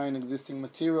them, assign existing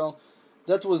material.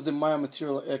 That was the Maya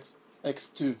Material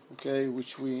X2, okay,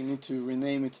 which we need to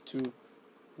rename it to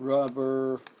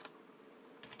rubber,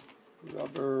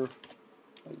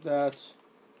 like that,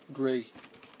 gray,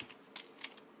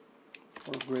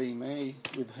 or gray may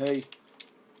with hay.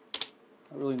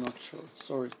 I'm really not sure,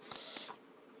 sorry.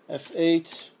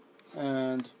 F8,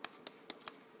 and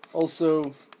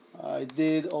also I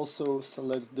did also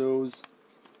select those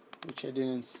which I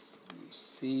didn't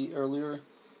see earlier.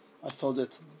 I thought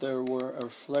that there were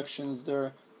reflections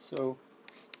there, so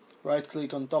right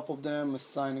click on top of them,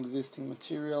 assign existing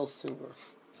material, silver.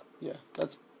 Yeah,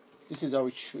 this is how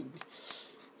it should be.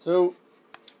 So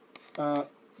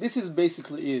this is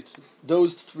basically it.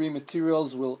 Those three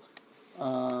materials will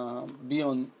be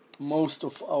on most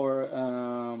of our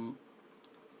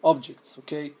objects,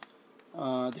 okay?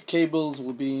 The cables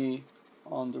will be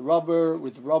on the rubber,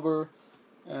 with rubber.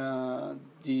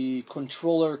 The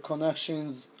controller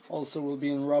connections also will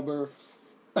be in rubber.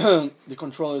 The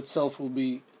controller itself will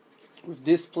be with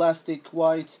this plastic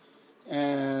white,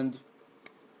 and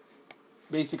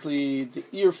basically the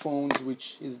earphones,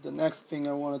 which is the next thing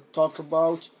I want to talk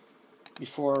about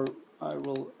before I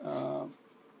will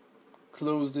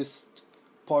close this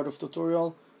part of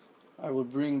tutorial. I will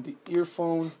bring the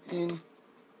earphone in.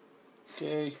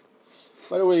 Okay.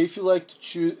 By the way, if you like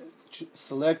to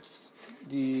select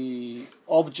the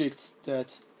objects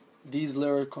that these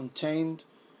layer contained,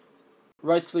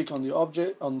 right click on the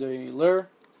object, on the layer,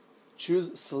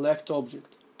 choose select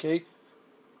object. Okay,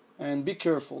 and be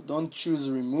careful, don't choose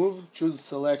remove, choose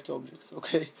select objects.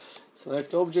 Okay,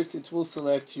 select objects, it will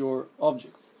select your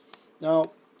objects.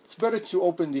 Now it's better to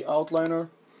open the outliner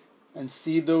and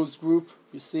see those group.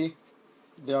 You see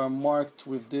they are marked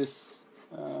with this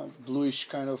bluish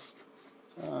kind of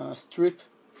strip,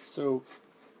 so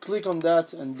click on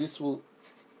that and this will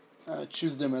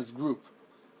choose them as group.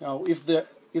 Now if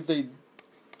they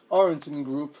aren't in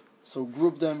group, so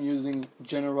group them using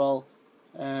general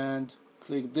and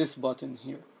click this button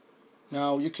here.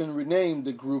 Now you can rename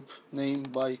the group name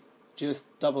by just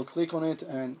double click on it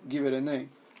and give it a name,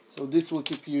 so this will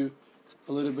keep you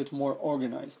a little bit more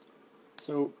organized.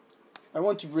 So I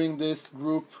want to bring this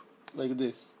group like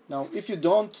this. Now if you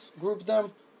don't group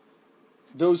them,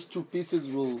 those two pieces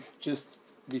will just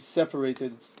be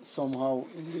separated somehow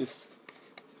in this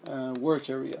work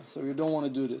area, so you don't want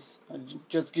to do this. I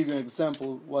just give you an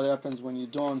example what happens when you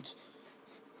don't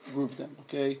group them.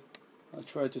 Okay, I'll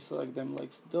try to select them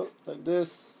like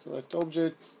this, select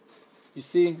objects. You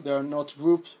see they are not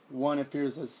grouped, one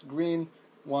appears as green,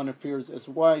 one appears as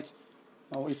white.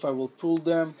 Now if I will pull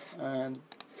them and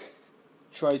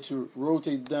try to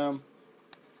rotate them,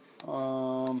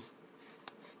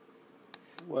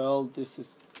 well, this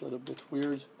is a little bit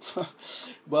weird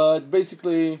but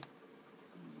basically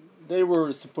they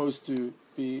were supposed to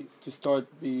be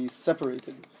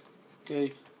separated.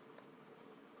 Okay,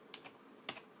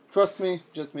 trust me,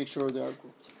 just make sure they are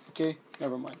grouped. Okay,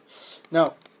 never mind.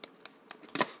 Now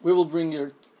we will bring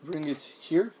it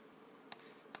here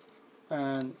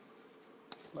and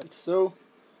like so,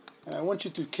 and I want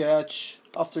you to catch,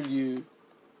 after you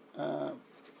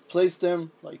place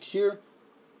them like here,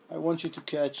 I want you to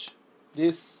catch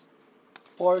this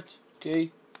part.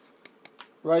 Okay,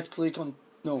 right click on,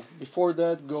 no, before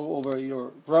that go over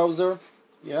your browser,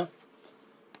 yeah,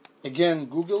 again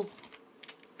Google,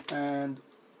 and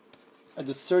at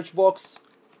the search box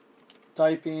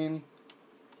type in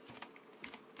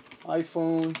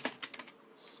iPhone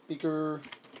speaker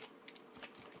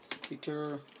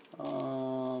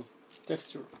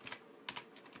texture.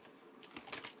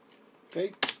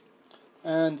 Okay,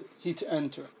 and hit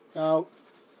enter. Now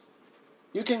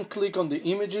you can click on the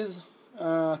images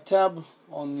tab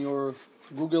on your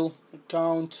Google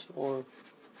account or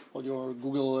on your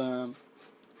Google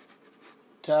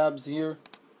tabs here,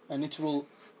 and it will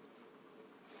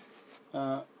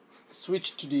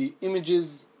switch to the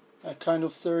images kind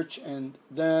of search, and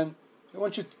then I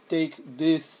want you to take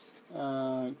this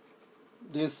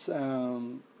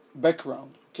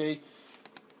background. Okay,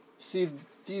 see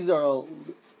these are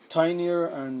tinier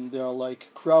and they are like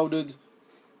crowded,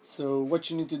 so what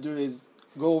you need to do is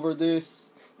go over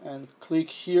this and click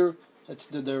here at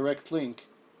the direct link,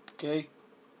 okay,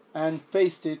 and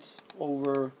paste it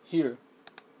over here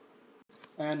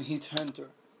and hit enter.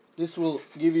 This will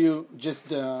give you just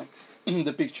the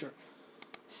the picture.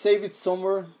 Save it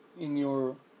somewhere in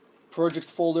your project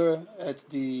folder, at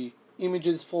the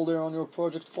images folder on your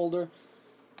project folder.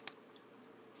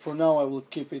 For now I will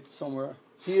keep it somewhere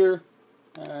here,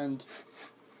 and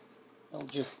I'll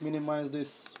just minimize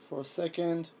this for a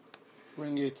second,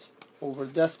 bring it over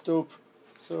desktop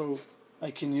so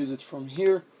I can use it from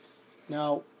here.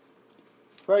 Now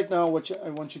right now what I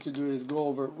want you to do is go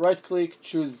over, right click,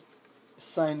 choose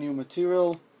assign new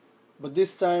material, but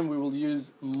this time we will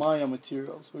use Maya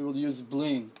materials, we will use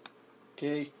Blin.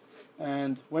 Okay,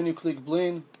 and when you click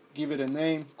Blin, give it a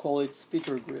name, call it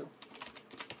speaker grill,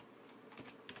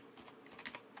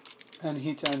 and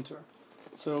hit enter.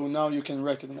 So now you can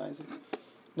recognize it.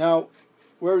 Now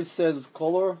where it says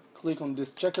color, click on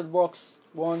this checkered box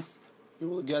once, you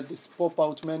will get this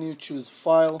pop-out menu, choose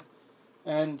file,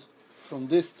 and from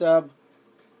this tab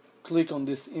click on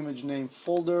this image name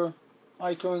folder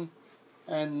icon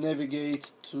and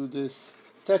navigate to this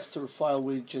texture file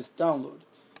we just downloaded.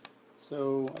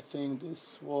 So I think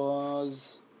this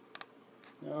was,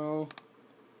 no,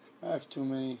 I have too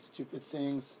many stupid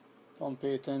things, don't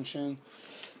pay attention.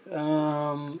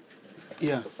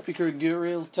 yeah, speaker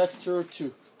grill texture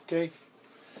 2, okay,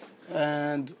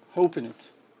 and open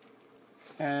it,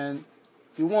 and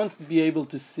you won't be able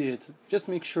to see it. Just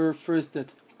make sure first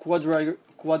that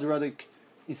quadratic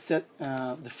is set,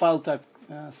 the file type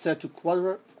set to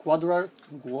wow,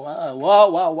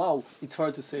 it's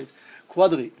hard to say it,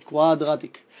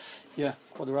 quadratic, yeah,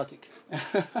 quadratic.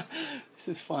 This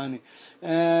is funny.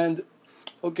 And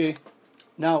okay,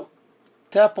 now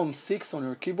tap on 6 on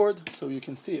your keyboard so you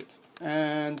can see it,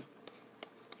 and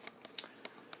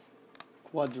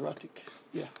quadratic,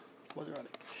 yeah,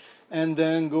 quadratic, and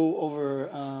then go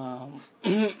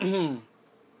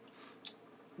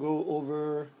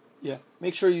over yeah,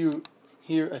 make sure you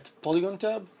here at polygon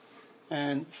tab,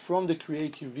 and from the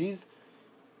create UVs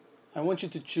I want you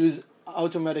to choose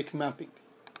automatic mapping,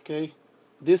 okay.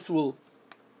 This will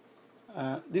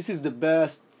this is the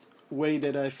best way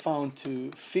that I found to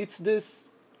fit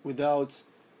this without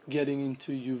getting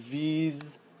into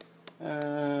UVs,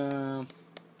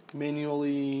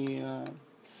 manually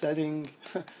setting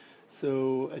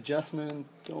so adjustment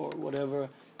or whatever.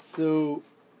 So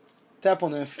tap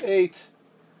on F8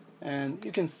 and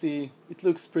you can see it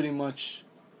looks pretty much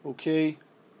okay.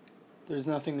 There's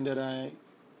nothing that I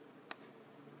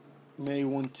may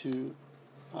want to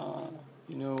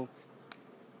you know,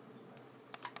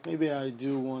 maybe I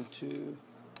do want to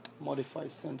modify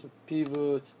center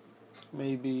pivot,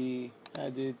 maybe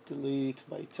edit, delete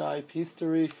by type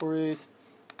history for it,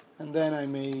 and then I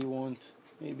may want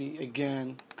maybe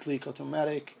again click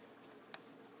automatic.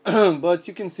 But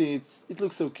you can see it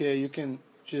looks okay. You can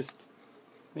just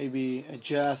maybe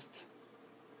adjust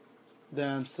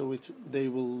them so they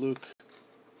will look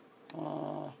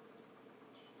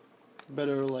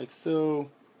better, like so,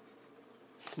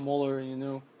 smaller, you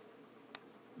know,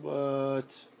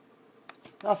 but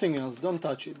nothing else. Don't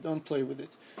touch it, don't play with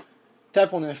it.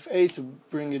 Tap on F8 to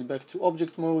bring it back to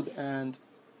object mode, and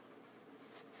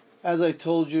as I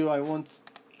told you, I want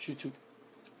you to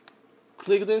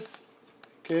click this,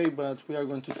 okay, but we are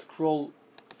going to scroll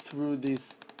through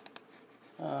these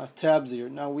tabs here.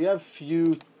 Now we have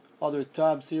few other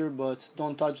tabs here, but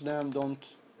don't touch them, don't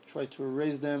try to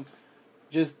erase them.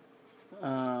 Just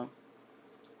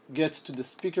get to the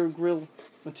speaker grill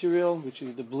material, which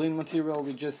is the blend material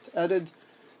we just added,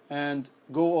 and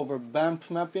go over bump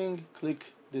mapping,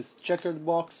 click this checkered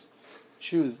box,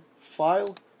 choose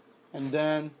file, and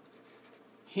then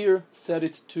here set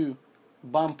it to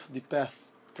bump the path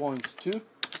 0.2,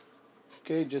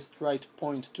 okay, just write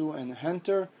 0.2 and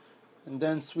enter, and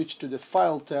then switch to the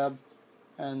file tab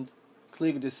and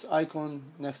click this icon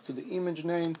next to the image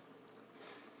name,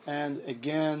 and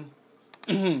again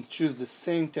choose the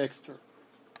same texture,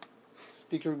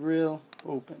 speaker grill,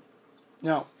 open.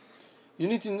 Now you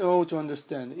need to know, to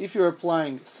understand, if you're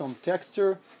applying some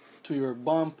texture to your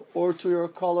bump or to your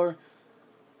color,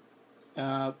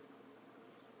 it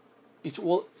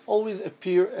will always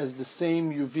appear as the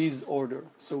same UVs order.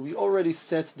 So we already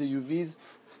set the UVs,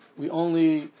 we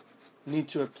only need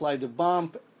to apply the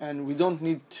bump, and we don't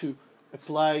need to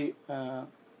apply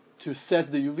to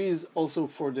set the UVs also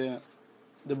for the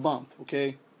bump,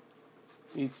 okay.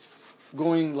 It's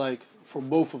going like for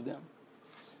both of them.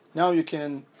 Now you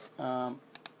can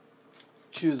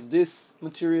choose this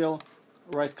material,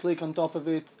 right click on top of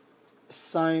it,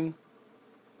 assign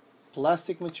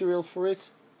plastic material for it,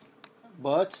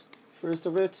 but first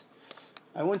of it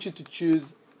I want you to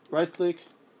choose, right click,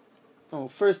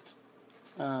 first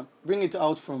bring it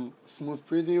out from smooth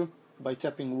preview by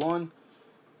tapping 1,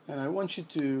 and I want you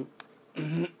to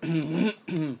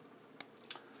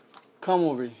come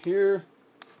over here,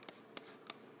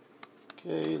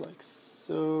 okay, like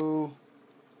so,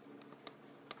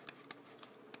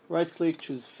 right click,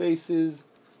 choose faces,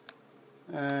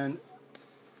 and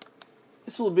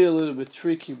this will be a little bit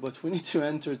tricky, but we need to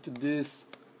enter to this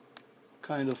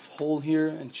kind of hole here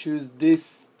and choose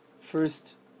this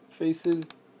first faces,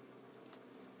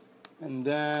 and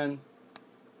then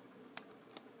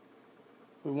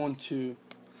we want to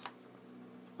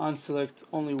unselect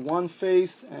only one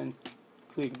face and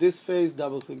click this face,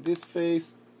 double click this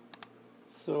face,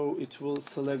 so it will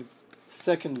select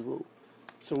second row.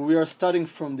 So we are starting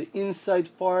from the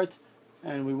inside part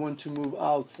and we want to move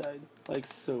outside, like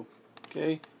so,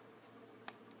 okay.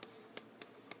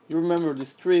 You remember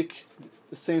this trick,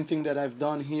 the same thing that I've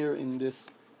done here in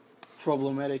this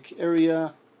problematic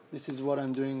area. This is what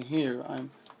I'm doing here.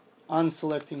 I'm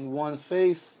unselecting one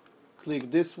face, click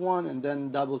this one, and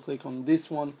then double click on this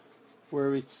one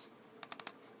where it's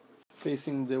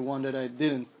facing the one that I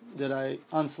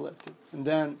unselected, and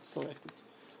then select it.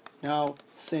 Now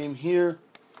same here,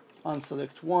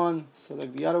 unselect one,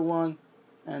 select the other one,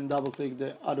 and double click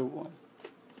the other one.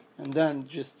 and then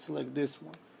just select this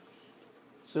one.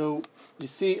 So you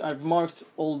see I've marked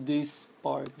all this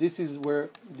part. This is where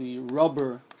the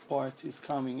rubber part is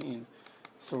coming in.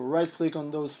 So right click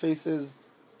on those faces,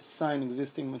 assign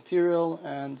existing material,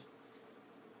 and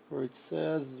where it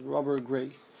says rubber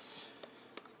gray.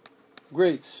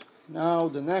 Great. Now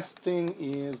the next thing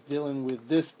is dealing with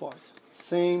this part.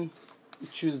 Same, we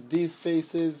choose these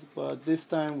faces, but this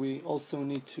time we also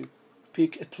need to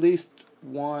pick at least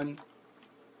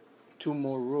two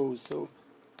more rows. So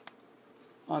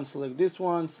unselect this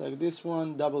one, select this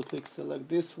one, double click, select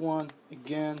this one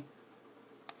again,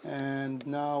 and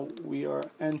now we are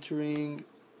entering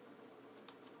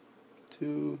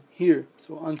to here.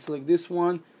 So unselect this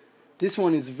one. This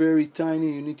one is very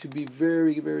tiny, you need to be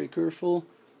very careful.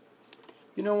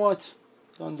 You know what,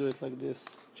 don't do it like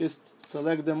this, just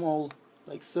select them all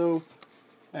like so,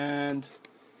 and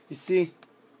you see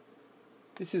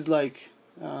this is like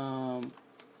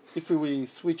if we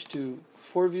switch to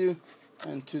 4-view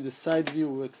and to the side view,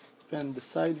 we'll expand the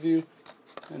side view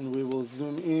and we will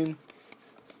zoom in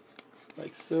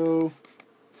like so.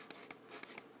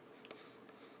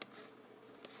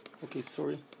 Okay,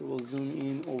 sorry, we will zoom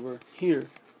in over here.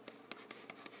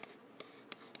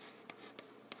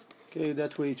 Okay,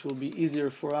 that way it will be easier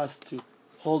for us to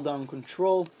hold down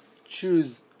control,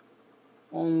 choose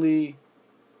only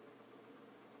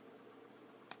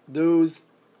those,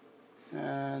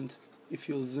 and if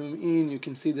you zoom in you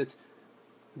can see that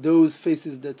those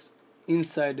faces that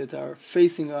inside that are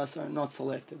facing us are not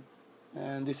selected,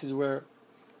 and this is where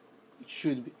it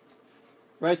should be.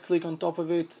 Right click on top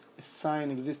of it, assign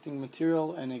existing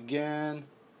material, and again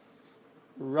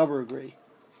rubber gray,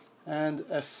 and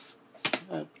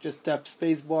just tap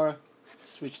spacebar,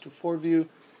 switch to 4-view,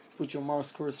 put your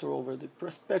mouse cursor over the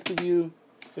perspective view,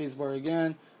 spacebar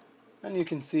again, and you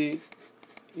can see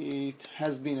it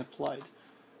has been applied.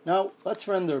 Now let's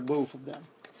render both of them,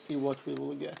 see what we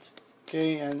will get.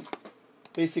 Okay, and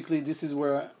basically this is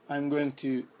where I'm going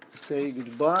to say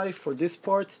goodbye for this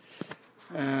part,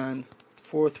 and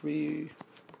 4-3,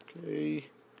 okay,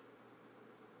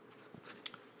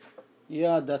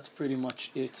 yeah, that's pretty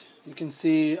much it. You can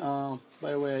see, by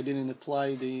the way, I didn't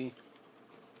apply the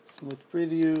smooth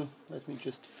preview. Let me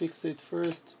just fix it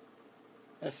first.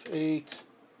 F8,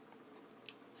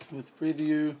 smooth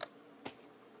preview,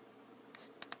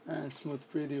 and smooth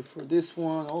preview for this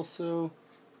one also.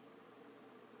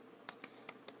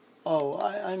 Oh,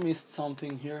 I missed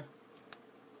something here.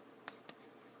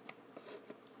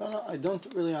 I don't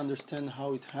really understand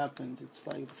how it happened. It's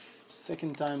like the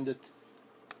second time that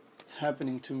it's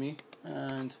happening to me,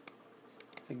 and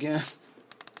again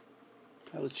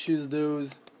I will choose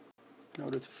those in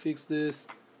order to fix this,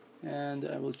 and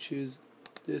I will choose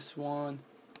this one,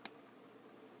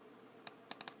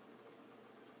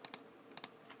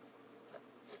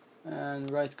 and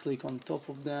right click on top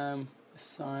of them,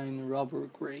 assign rubber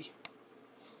gray.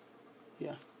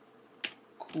 Yeah,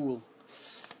 cool.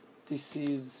 This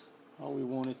is how we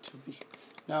want it to be.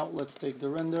 Now let's take the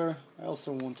render. I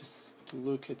also want to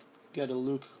get a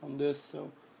look on this,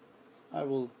 so I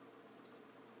will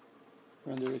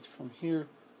render it from here,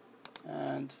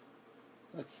 and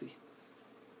let's see.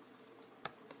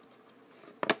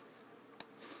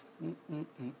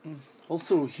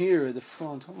 Also here at the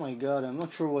front, oh my god, I'm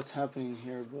not sure what's happening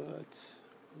here, but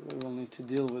we will need to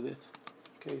deal with it.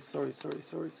 Okay, sorry.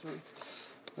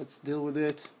 Let's deal with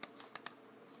it.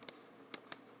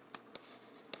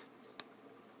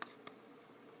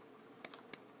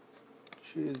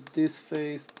 Choose this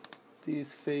face,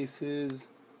 these faces,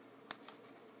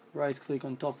 right click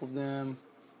on top of them,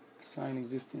 assign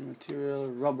existing material,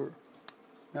 rubber.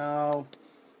 Now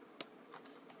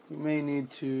you may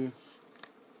need to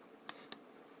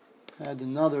add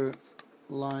another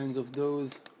lines of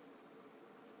those.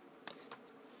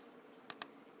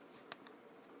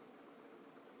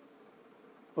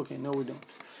 Okay, no we don't.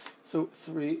 So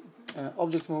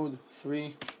object mode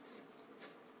 3.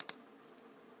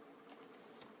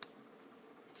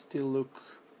 Still look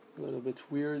a little bit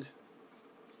weird,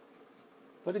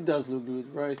 but it does look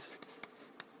good, right?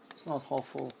 It's not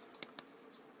awful,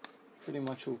 pretty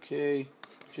much okay.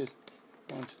 Just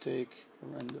want to take a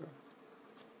render.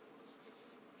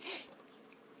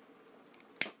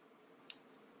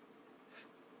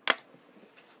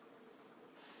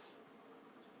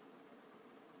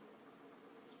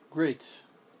 Great,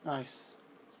 nice.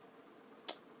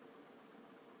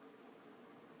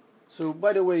 So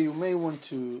by the way, you may want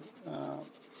to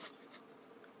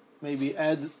maybe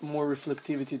add more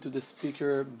reflectivity to the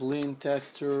speaker, blend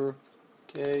texture,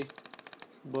 okay,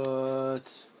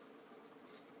 but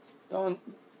don't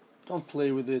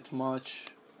play with it much.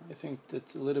 I think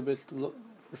that a little bit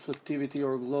reflectivity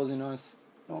or glossiness.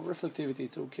 No, reflectivity,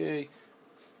 it's okay.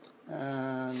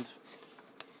 And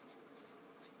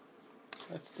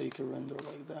let's take a render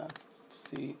like that to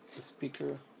see the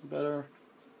speaker better.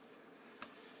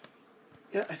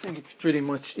 Yeah, I think it's pretty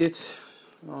much it.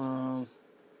 Hope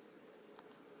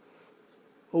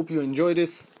you enjoy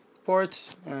this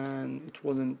part and it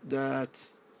wasn't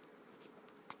that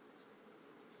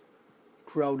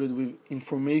crowded with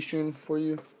information for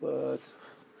you, but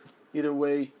either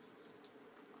way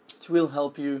it will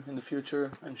help you in the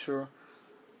future, I'm sure.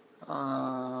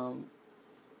 Yeah,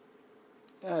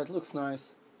 it looks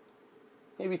nice.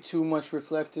 Maybe too much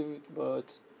reflective,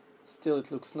 but still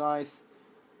it looks nice.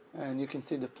 And you can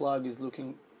see the plug is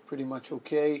looking pretty much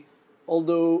okay.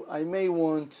 Although I may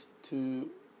want to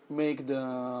make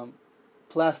the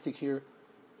plastic here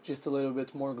just a little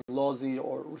bit more glossy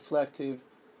or reflective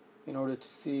in order to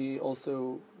see,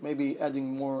 also maybe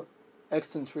adding more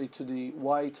accentuate to the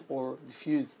white or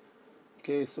diffuse.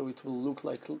 Okay, so it will look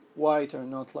like white and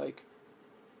not like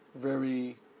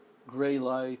very gray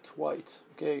light white.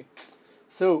 Okay,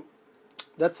 so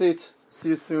that's it. See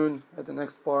you soon at the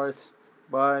next part.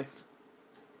 Bye.